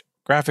this much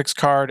graphics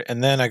card,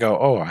 and then I go,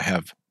 oh, I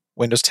have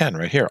Windows 10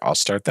 right here. I'll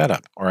start that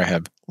up. Or I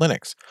have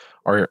Linux.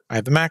 Or I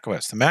have the Mac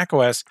OS. The Mac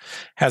OS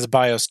has a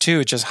BIOS too.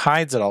 It just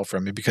hides it all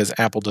from me because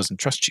Apple doesn't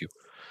trust you.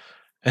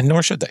 And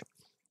nor should they.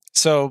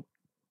 So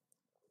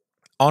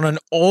on an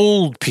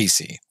old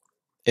PC,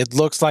 it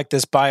looks like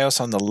this BIOS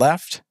on the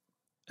left,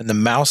 and the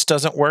mouse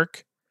doesn't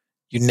work.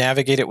 You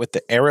navigate it with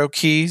the arrow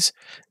keys,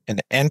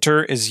 and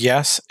enter is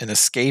yes, and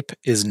escape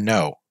is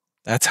no.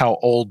 That's how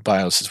old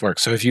BIOSes work.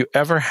 So if you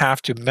ever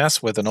have to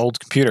mess with an old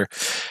computer,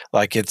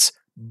 like it's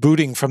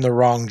booting from the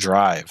wrong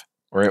drive,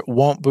 or it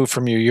won't boot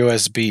from your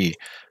USB,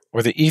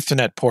 or the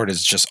Ethernet port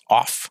is just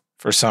off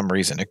for some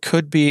reason, it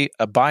could be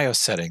a BIOS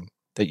setting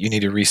that you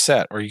need to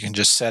reset, or you can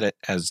just set it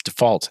as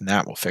default and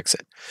that will fix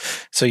it.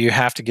 So you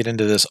have to get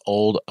into this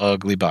old,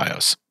 ugly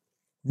BIOS.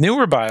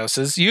 Newer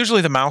BIOSes,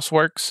 usually the mouse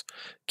works,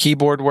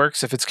 keyboard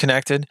works if it's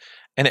connected,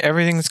 and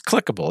everything's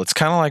clickable. It's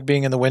kind of like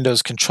being in the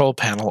Windows control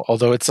panel,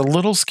 although it's a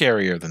little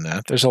scarier than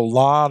that. There's a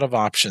lot of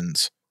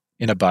options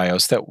in a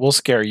BIOS that will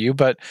scare you,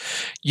 but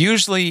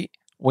usually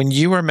when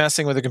you are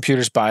messing with a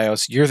computer's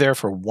BIOS, you're there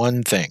for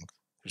one thing.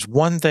 There's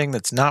one thing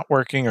that's not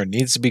working or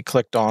needs to be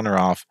clicked on or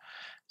off.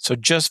 So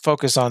just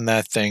focus on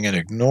that thing and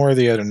ignore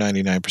the other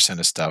 99%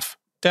 of stuff.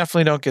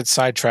 Definitely don't get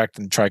sidetracked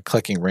and try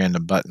clicking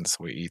random buttons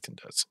the way Ethan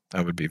does.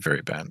 That would be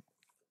very bad.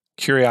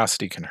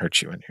 Curiosity can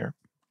hurt you in here.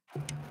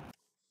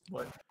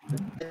 What?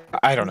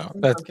 I don't know.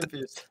 I'm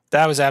confused.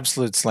 That was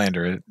absolute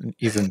slander.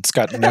 Ethan's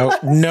got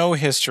no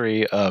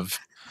history of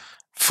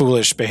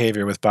foolish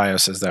behavior with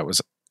BIOSes. That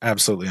was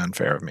absolutely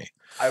unfair of me.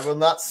 I will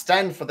not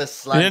stand for this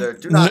slander.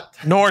 Do not.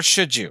 Nor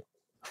should you.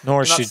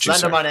 Nor should you.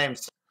 Slander my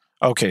names.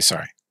 Okay,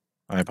 sorry.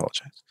 I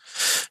apologize.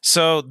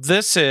 So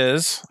this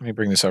is, let me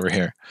bring this over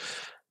here.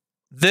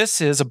 This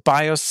is a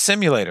BIOS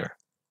simulator.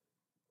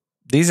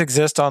 These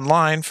exist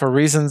online for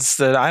reasons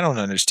that I don't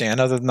understand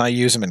other than I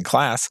use them in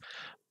class.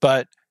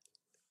 But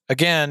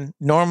again,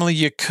 normally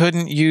you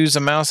couldn't use a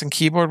mouse and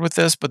keyboard with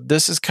this, but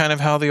this is kind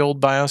of how the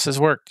old BIOSes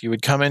worked. You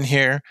would come in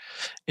here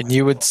and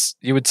you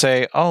would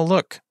say, oh,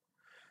 look,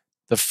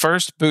 the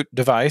first boot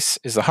device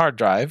is the hard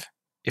drive.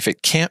 If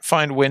it can't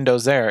find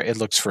Windows there, it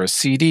looks for a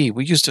CD.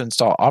 We used to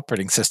install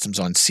operating systems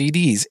on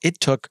CDs. It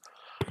took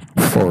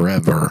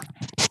forever.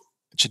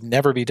 It should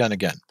never be done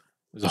again.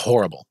 It was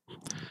horrible.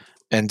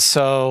 And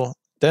so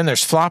then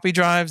there's floppy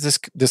drives.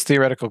 This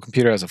theoretical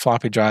computer has a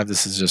floppy drive.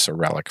 This is just a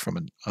relic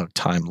from a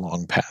time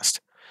long past.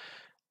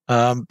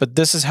 But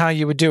this is how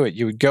you would do it.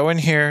 You would go in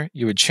here,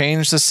 you would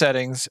change the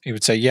settings. You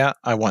would say, yeah,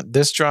 I want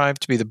this drive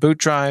to be the boot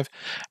drive.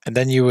 And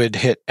then you would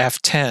hit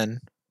F10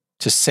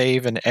 to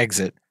save and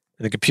exit.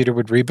 And the computer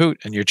would reboot,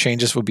 and your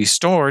changes would be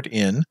stored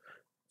in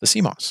the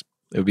CMOS.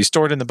 It would be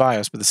stored in the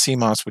BIOS, but the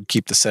CMOS would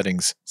keep the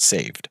settings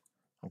saved.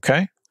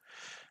 Okay?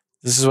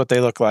 This is what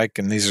they look like,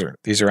 and these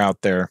are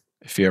out there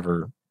if you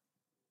ever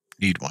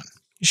need one.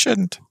 You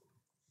shouldn't,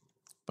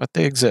 but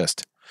they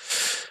exist.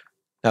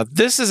 Now,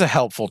 this is a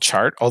helpful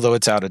chart, although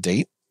it's out of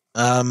date.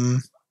 Every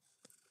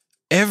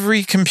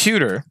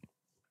computer,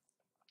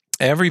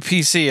 every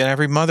PC, and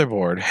every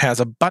motherboard has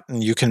a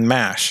button you can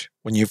mash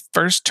when you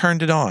first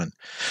turned it on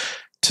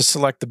to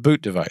select the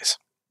boot device.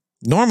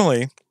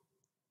 Normally,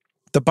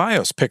 the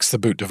BIOS picks the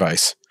boot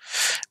device,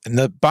 and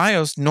the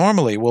BIOS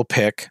normally will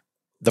pick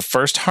the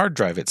first hard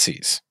drive it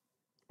sees,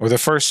 or the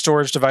first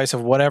storage device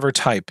of whatever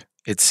type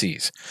it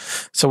sees.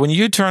 So when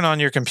you turn on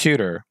your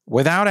computer,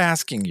 without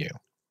asking you,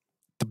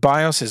 the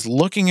BIOS is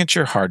looking at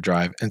your hard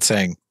drive and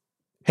saying,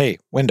 hey,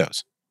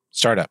 Windows,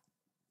 start up.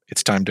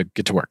 It's time to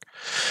get to work.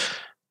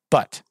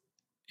 But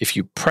if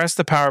you press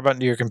the power button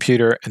to your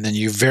computer and then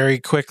you very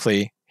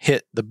quickly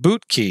hit the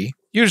boot key,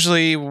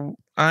 usually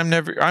I'm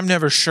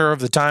never sure of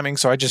the timing,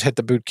 so I just hit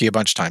the boot key a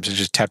bunch of times. I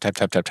just tap, tap,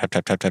 tap, tap, tap,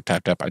 tap, tap, tap,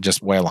 tap, tap. I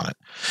just wail on it.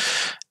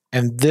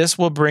 And this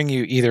will bring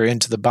you either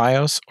into the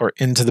BIOS or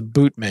into the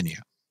boot menu.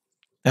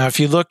 Now, if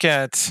you look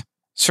at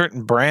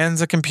certain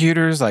brands of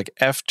computers, like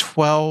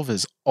F12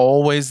 is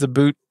always the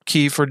boot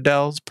key for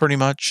Dells, pretty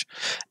much.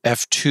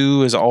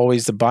 F2 is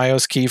always the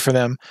BIOS key for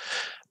them.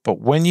 But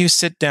when you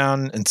sit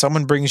down and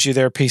someone brings you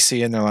their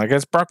PC and they're like,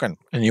 it's broken,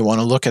 and you want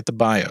to look at the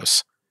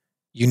BIOS,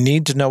 you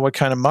need to know what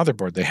kind of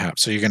motherboard they have.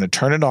 So you're going to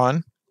turn it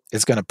on.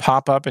 It's going to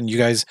pop up, and you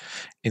guys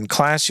in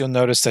class, you'll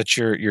notice that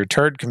your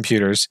turd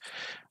computers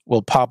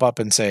will pop up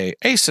and say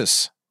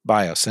Asus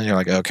BIOS. And you're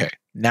like, okay,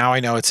 now I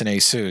know it's an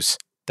Asus.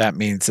 That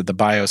means that the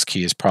BIOS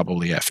key is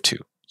probably F2.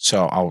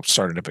 So I'll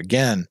start it up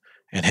again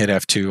and hit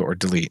F2 or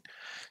delete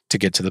to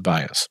get to the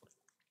BIOS.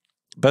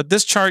 But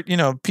this chart,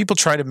 people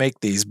try to make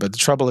these, but the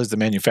trouble is the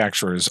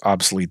manufacturers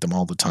obsolete them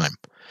all the time.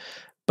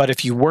 But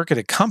if you work at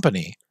a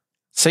company,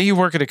 say you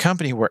work at a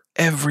company where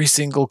every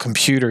single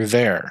computer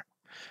there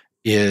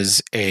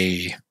is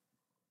a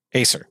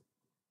Acer,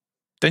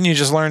 then you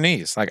just learn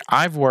these. Like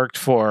I've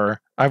worked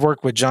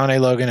with John A.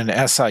 Logan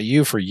and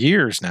SIU for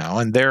years now,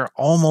 and they're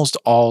almost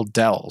all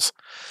Dells.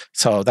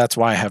 So that's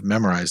why I have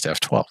memorized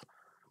F12.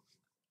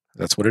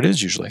 That's what it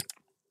is usually.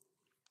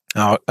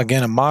 Now,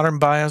 again, a modern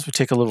BIOS, we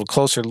take a little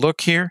closer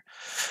look here.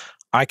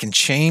 I can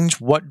change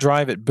what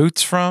drive it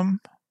boots from.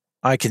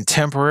 I can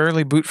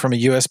temporarily boot from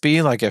a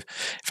USB. Like if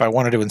I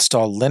wanted to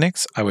install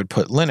Linux, I would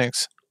put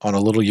Linux on a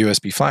little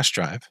USB flash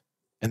drive,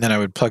 and then I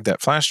would plug that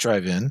flash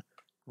drive in,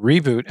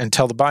 reboot, and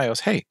tell the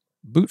BIOS, hey,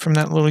 boot from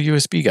that little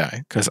USB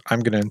guy because I'm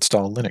going to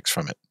install Linux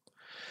from it.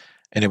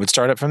 And it would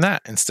start up from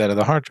that instead of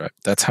the hard drive.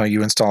 That's how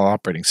you install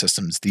operating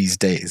systems these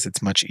days.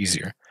 It's much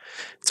easier.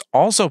 It's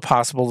also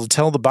possible to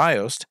tell the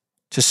BIOS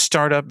to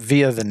start up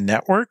via the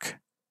network,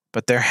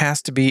 but there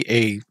has to be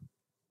a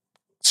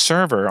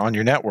server on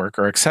your network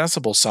or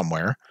accessible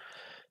somewhere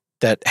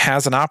that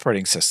has an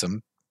operating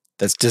system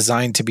that's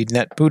designed to be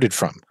net booted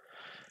from.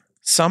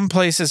 Some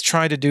places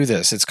try to do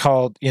this. It's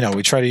called,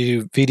 we try to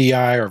do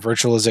VDI or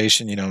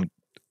virtualization,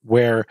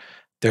 where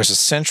there's a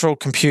central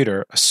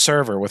computer, a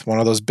server with one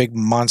of those big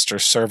monster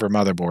server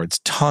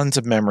motherboards, tons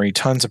of memory,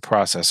 tons of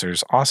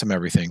processors, awesome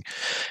everything.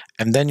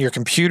 And then your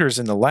computers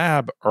in the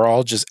lab are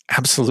all just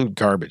absolute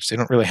garbage. They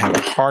don't really have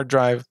a hard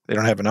drive. They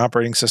don't have an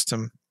operating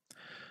system.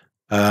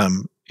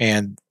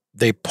 And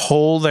they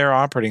pull their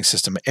operating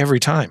system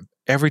every time.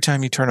 Every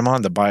time you turn them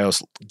on, the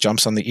BIOS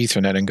jumps on the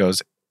Ethernet and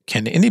goes,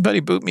 can anybody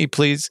boot me,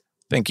 please?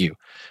 Thank you.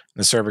 And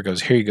the server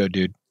goes, here you go,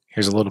 dude.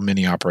 Here's a little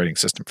mini operating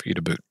system for you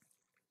to boot.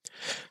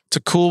 It's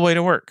a cool way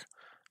to work.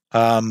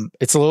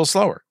 It's a little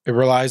slower. It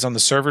relies on the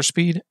server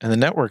speed and the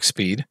network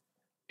speed.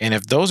 And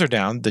if those are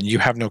down, then you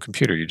have no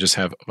computer. You just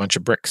have a bunch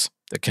of bricks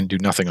that can do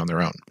nothing on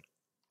their own.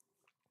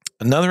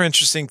 Another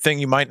interesting thing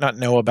you might not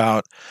know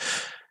about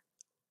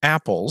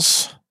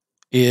Apple's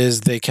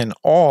is they can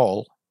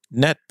all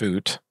net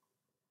boot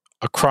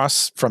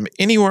across from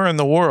anywhere in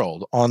the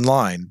world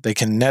online. They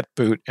can net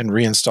boot and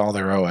reinstall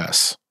their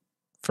OS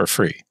for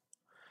free.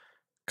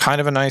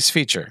 Kind of a nice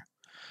feature.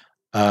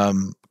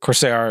 Of course,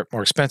 they are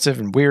more expensive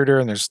and weirder,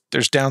 and there's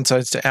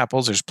downsides to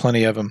Apple's. There's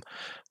plenty of them,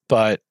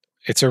 but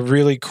it's a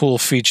really cool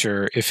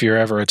feature if you're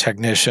ever a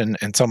technician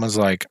and someone's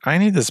like, I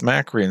need this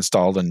Mac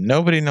reinstalled, and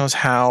nobody knows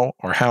how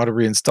to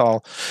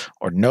reinstall,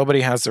 or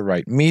nobody has the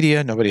right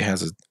media, nobody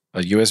has a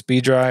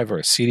USB drive or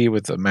a CD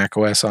with the Mac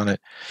OS on it.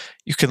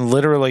 You can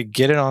literally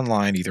get it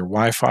online, either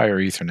Wi-Fi or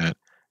Ethernet,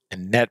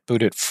 and net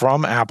boot it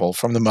from Apple,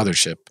 from the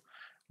mothership,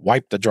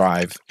 wipe the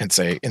drive, and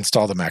say,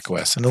 install the Mac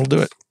OS, and it'll do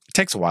it. It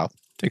takes a while.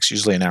 It takes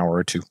usually an hour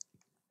or two.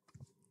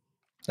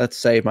 That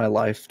saved my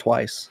life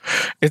twice.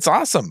 It's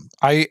awesome.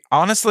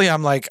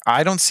 I'm like,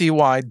 I don't see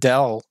why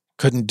Dell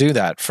couldn't do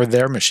that for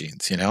their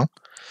machines,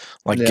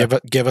 Like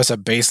give us a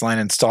baseline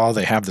install.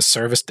 They have the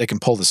service, they can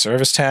pull the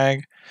service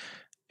tag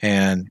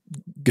and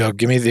go,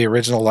 give me the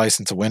original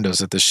license of Windows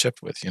that this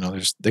shipped with.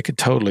 They could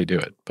totally do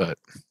it, but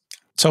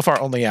so far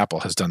only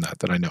Apple has done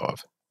that I know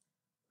of.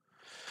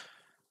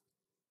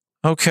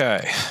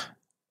 Okay.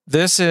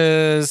 This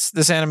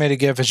animated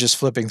GIF is just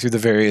flipping through the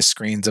various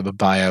screens of a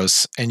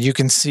BIOS, and you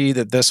can see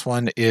that this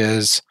one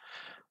is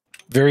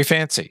very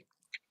fancy.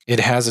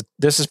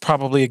 This is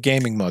probably a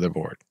gaming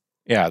motherboard.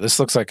 Yeah, this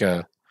looks like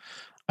a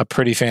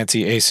pretty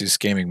fancy Asus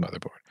gaming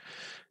motherboard.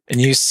 And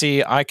you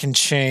see I can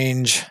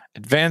change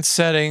advanced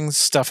settings,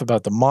 stuff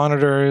about the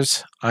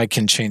monitors. I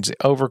can change the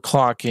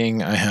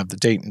overclocking. I have the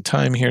date and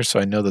time here, so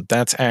I know that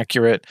that's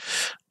accurate.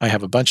 I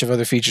have a bunch of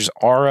other features.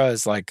 Aura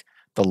is like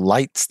the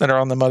lights that are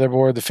on the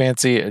motherboard, the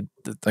fancy,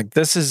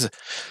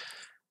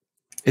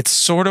 it's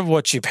sort of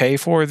what you pay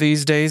for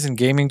these days in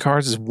gaming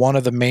cards. Is one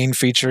of the main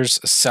features,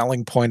 a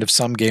selling point of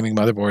some gaming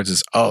motherboards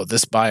is, oh,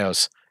 this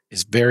BIOS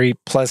is very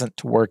pleasant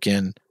to work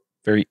in,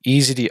 very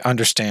easy to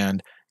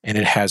understand, and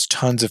it has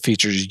tons of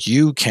features.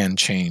 You can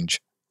change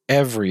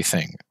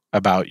everything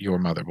about your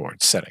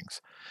motherboard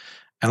settings.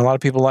 And a lot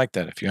of people like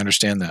that. If you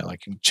understand that,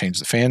 like you can change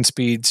the fan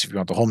speeds. If you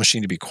want the whole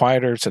machine to be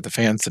quieter, set the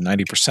fans to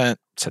 90%,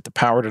 set the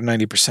power to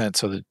 90%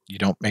 so that you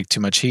don't make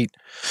too much heat.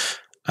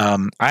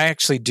 I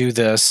actually do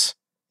this.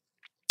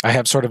 I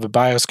have sort of a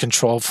BIOS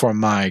control for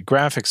my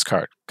graphics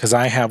card because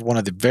I have one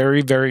of the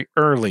very, very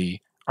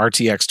early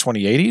RTX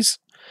 2080s,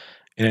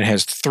 and it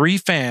has 3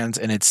 fans,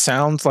 and it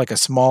sounds like a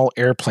small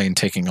airplane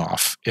taking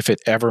off if it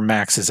ever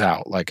maxes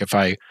out. Like if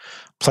I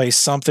play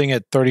something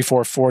at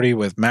 3440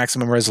 with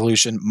maximum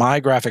resolution,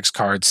 my graphics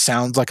card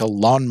sounds like a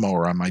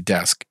lawnmower on my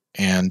desk,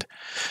 and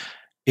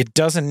it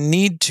doesn't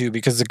need to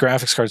because the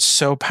graphics card is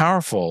so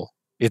powerful.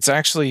 It's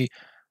actually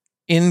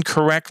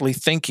incorrectly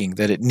thinking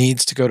that it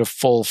needs to go to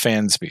full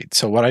fan speed.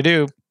 So what I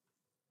do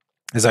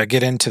is I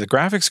get into the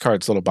graphics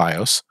card's little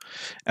BIOS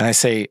and I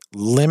say,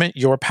 limit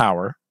your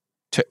power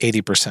to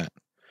 80%.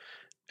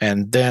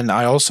 And then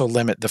I also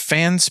limit the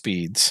fan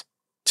speeds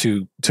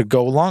to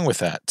go along with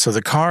that. So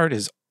the card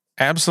is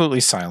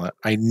absolutely silent.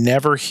 I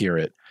never hear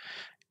it.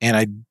 And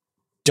I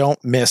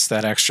don't miss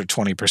that extra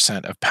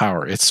 20% of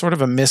power. It's sort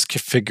of a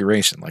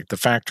misconfiguration. Like the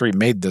factory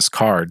made this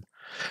card.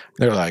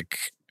 They're like,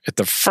 at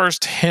the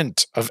first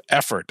hint of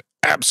effort,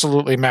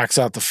 absolutely max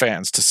out the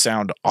fans to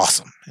sound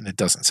awesome. And it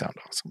doesn't sound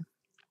awesome.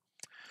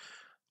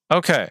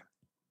 Okay.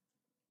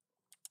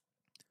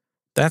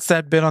 That's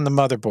that bit on the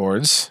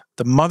motherboards.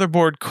 The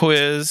motherboard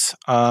quiz,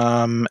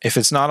 if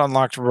it's not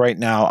unlocked right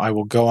now, I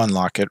will go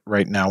unlock it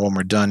right now when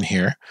we're done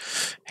here.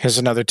 Here's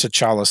another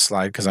T'Challa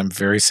slide because I'm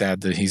very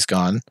sad that he's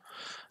gone.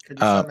 Could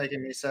you stop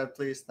making me sad,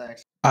 please?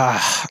 Thanks.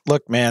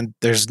 Look, man,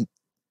 there's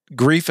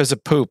grief is a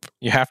poop.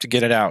 You have to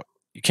get it out.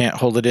 You can't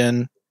hold it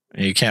in.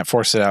 You can't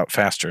force it out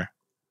faster.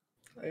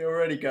 I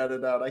already got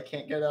it out. I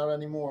can't get out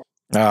anymore.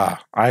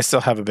 I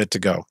still have a bit to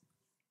go.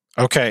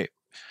 Okay.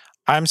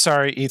 I'm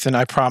sorry, Ethan.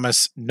 I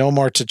promise no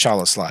more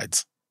T'Challa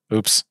slides.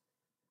 Oops.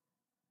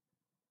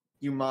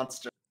 You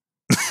monster.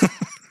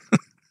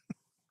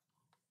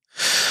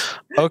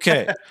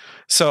 Okay.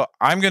 So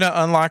I'm going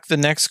to unlock the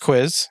next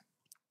quiz.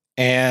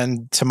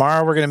 And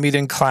tomorrow we're going to meet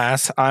in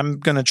class. I'm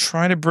going to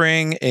try to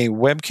bring a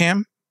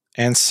webcam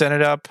and set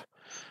it up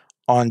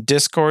on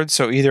Discord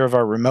so either of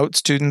our remote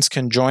students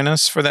can join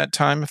us for that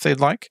time if they'd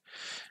like.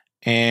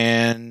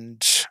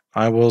 And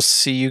I will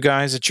see you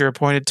guys at your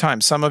appointed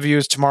time. Some of you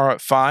is tomorrow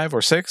at 5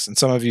 or 6, and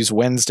some of you is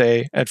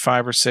Wednesday at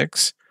 5 or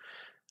 6.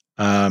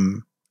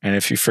 And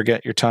if you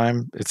forget your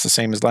time, it's the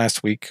same as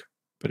last week.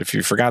 But if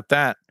you forgot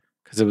that,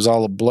 because it was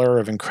all a blur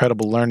of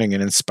incredible learning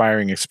and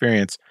inspiring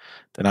experience,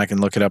 then I can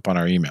look it up on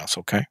our emails,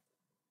 okay?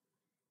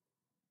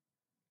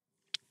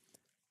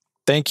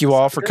 Thank you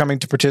all for coming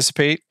to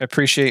participate. I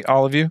appreciate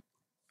all of you.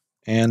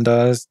 And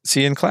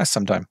see you in class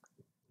sometime.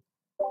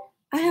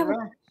 I have.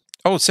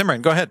 Oh,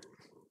 Simran, go ahead.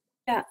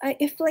 Yeah,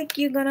 if like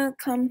you're gonna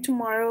come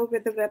tomorrow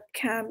with the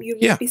webcam, you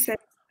will be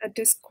sending a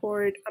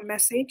Discord a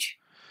message.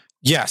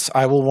 Yes,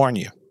 I will warn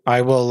you.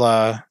 I will.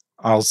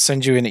 I'll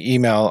send you an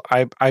email.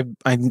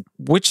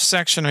 Which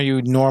section are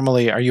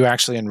you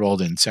actually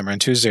enrolled in, Simran?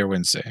 Tuesday or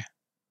Wednesday?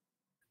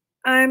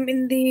 I'm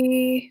in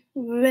the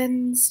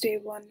Wednesday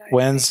one.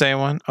 Wednesday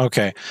one?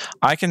 Okay.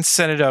 I can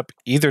set it up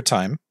either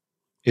time.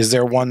 Is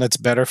there one that's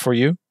better for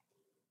you?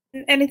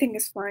 Anything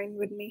is fine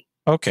with me.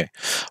 Okay.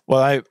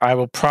 Well, I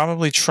will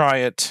probably try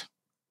it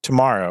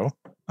tomorrow,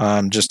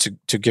 just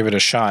to give it a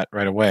shot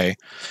right away.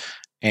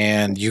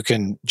 And you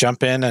can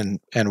jump in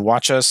and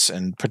watch us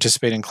and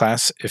participate in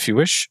class if you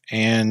wish.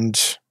 And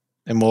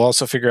we'll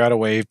also figure out a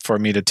way for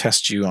me to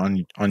test you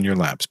on your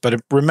labs.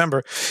 But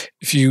remember,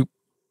 if you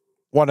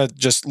want to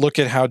just look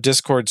at how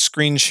Discord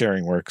screen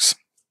sharing works,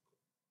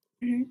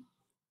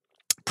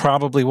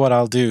 probably what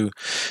I'll do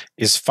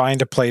is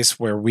find a place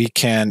where we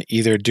can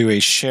either do a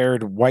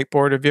shared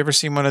whiteboard. Have you ever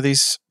seen one of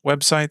these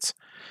websites?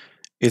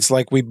 It's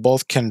like we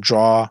both can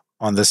draw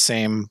on the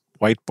same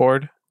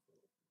whiteboard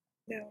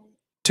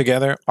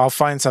together. I'll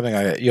find something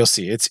like that. You'll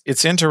see. It's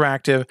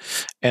interactive,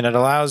 and it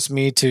allows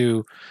me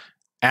to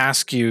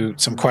ask you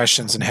some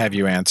questions and have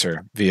you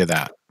answer via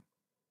that.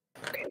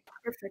 Okay,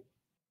 perfect.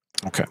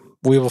 Okay.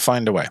 We will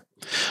find a way.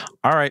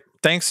 All right.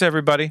 Thanks,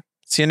 everybody.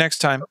 See you next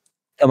time.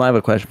 I have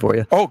a question for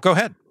you. Oh, go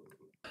ahead.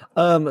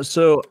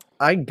 So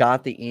I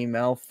got the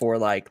email for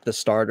like the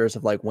starters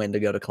of like when to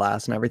go to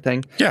class and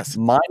everything. Yes.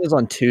 Mine is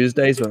on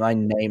Tuesdays, but my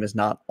name is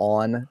not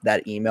on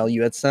that email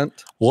you had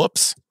sent.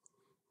 Whoops.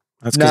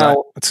 That's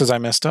because I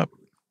messed up.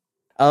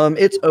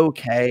 It's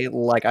okay.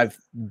 Like I've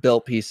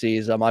built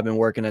PCs. I've been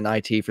working in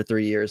IT for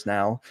 3 years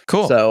now.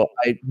 Cool. So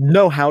I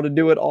know how to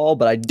do it all,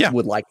 but I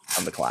would like to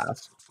come to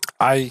class.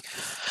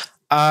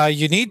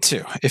 You need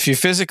to. If you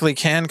physically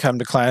can come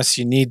to class,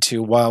 you need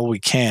to while we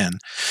can.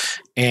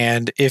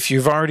 And if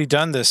you've already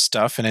done this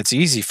stuff and it's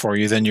easy for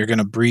you, then you're going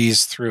to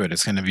breeze through it.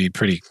 It's going to be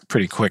pretty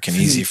quick and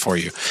easy for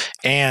you.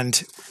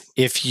 And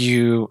if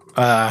you,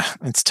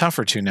 it's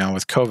tougher to now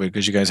with COVID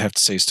because you guys have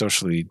to stay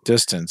socially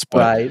distanced.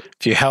 But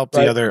if you help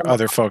the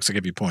other folks, I'll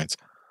give you points.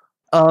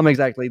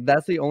 Exactly.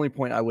 That's the only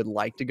point I would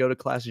like to go to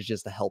class, is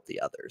just to help the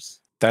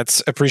others.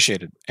 That's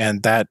appreciated,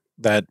 and that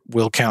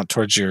will count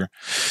towards your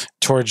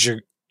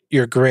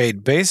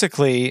grade.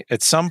 Basically,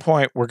 at some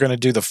point, we're going to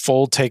do the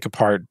full take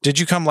apart. Did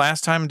you come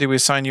last time? Did we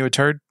assign you a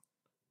turd?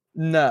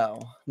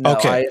 No.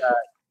 Okay.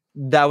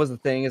 That was the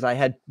thing, is I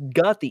had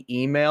got the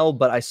email,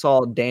 but I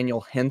saw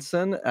Daniel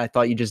Henson. I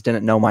thought you just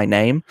didn't know my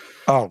name.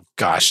 Oh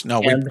gosh,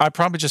 no, I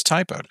probably just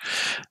typoed.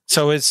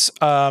 So it's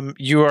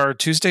you are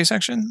Tuesday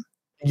section?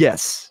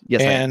 Yes.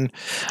 And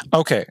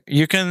okay,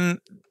 you can.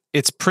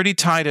 It's pretty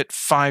tight at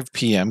 5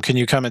 p.m. Can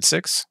you come at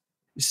 6?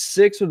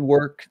 6 would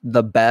work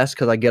the best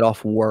because I get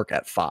off work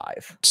at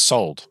 5.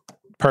 Sold.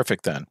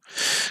 Perfect then.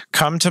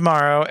 Come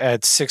tomorrow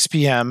at 6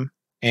 p.m.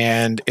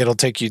 and it'll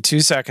take you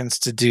 2 seconds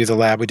to do the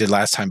lab we did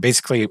last time.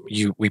 Basically,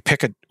 we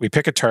pick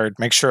a turd,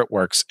 make sure it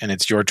works, and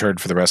it's your turd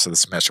for the rest of the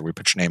semester. We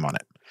put your name on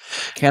it.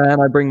 Can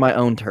I bring my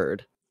own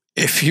turd?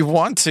 If you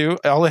want to,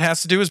 all it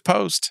has to do is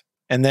post,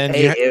 and then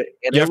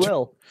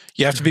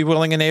you have to be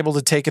willing and able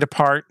to take it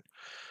apart.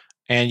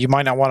 And you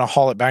might not want to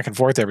haul it back and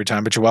forth every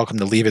time, but you're welcome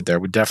to leave it there.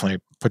 We definitely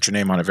put your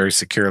name on it very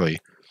securely.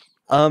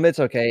 It's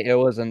okay. It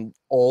was an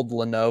old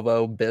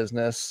Lenovo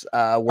business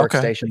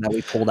workstation that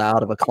we pulled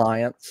out of a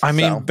client. I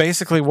mean,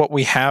 basically what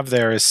we have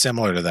there is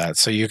similar to that.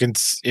 So you can,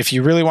 if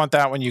you really want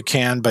that one, you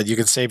can, but you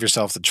can save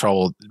yourself the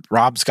trouble.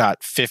 Rob's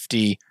got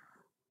 50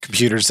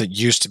 computers that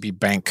used to be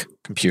bank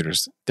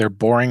computers. They're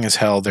boring as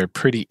hell. They're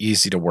pretty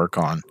easy to work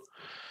on.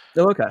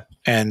 Oh, okay.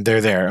 And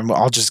they're there. And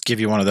I'll just give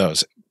you one of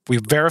those. We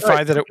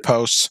verify that it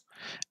posts.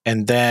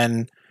 And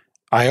then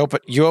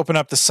you open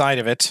up the side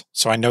of it,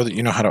 so I know that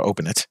you know how to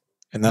open it.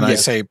 And then I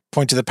say,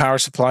 point to the power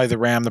supply, the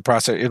RAM, the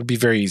processor. It'll be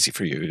very easy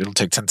for you. It'll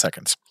take 10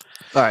 seconds.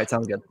 All right,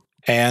 sounds good.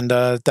 And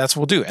that's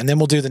what we'll do. And then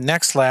we'll do the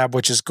next lab,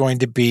 which is going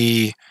to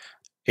be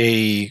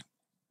here's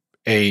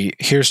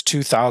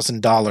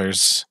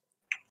 $2,000.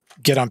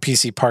 Get on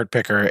PC Part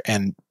Picker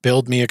and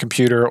build me a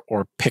computer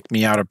or pick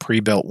me out a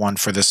pre-built one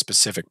for this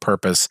specific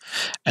purpose,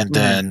 and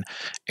then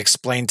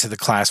explain to the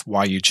class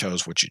why you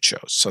chose what you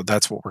chose. So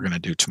that's what we're going to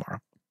do tomorrow.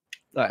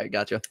 All right,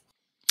 gotcha.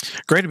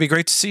 Great. It'd be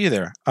great to see you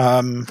there.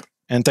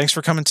 And thanks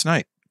for coming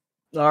tonight.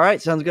 All right,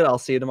 sounds good. I'll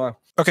see you tomorrow.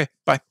 Okay,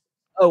 bye.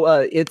 Oh,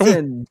 it's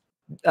in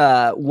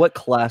what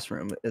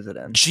classroom is it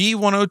in?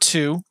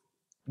 G102.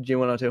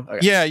 G102?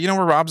 Okay. Yeah, you know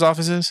where Rob's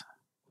office is?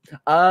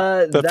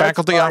 The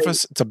faculty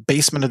office. It's a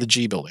basement of the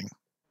G building.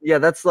 Yeah,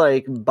 that's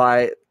like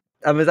by.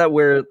 Is that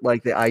where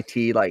like the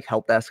IT like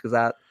help desk is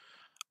at?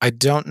 I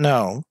don't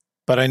know,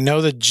 but I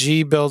know the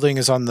G building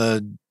is on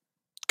the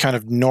kind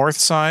of north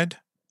side.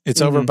 It's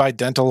over by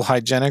dental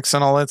hygienics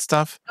and all that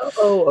stuff.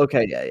 Oh,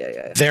 okay,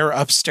 yeah. They're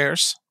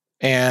upstairs,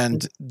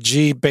 and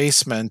G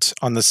basement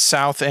on the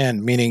south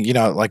end. Meaning,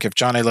 like if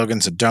John A.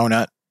 Logan's a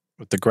donut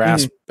with the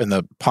grass and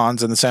the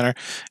ponds in the center,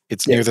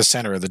 it's near the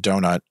center of the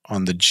donut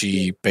on the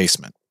G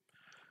basement.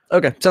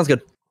 Okay, sounds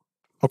good.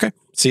 Okay,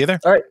 see you there.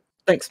 All right,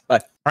 thanks. Bye.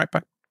 All right,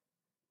 bye.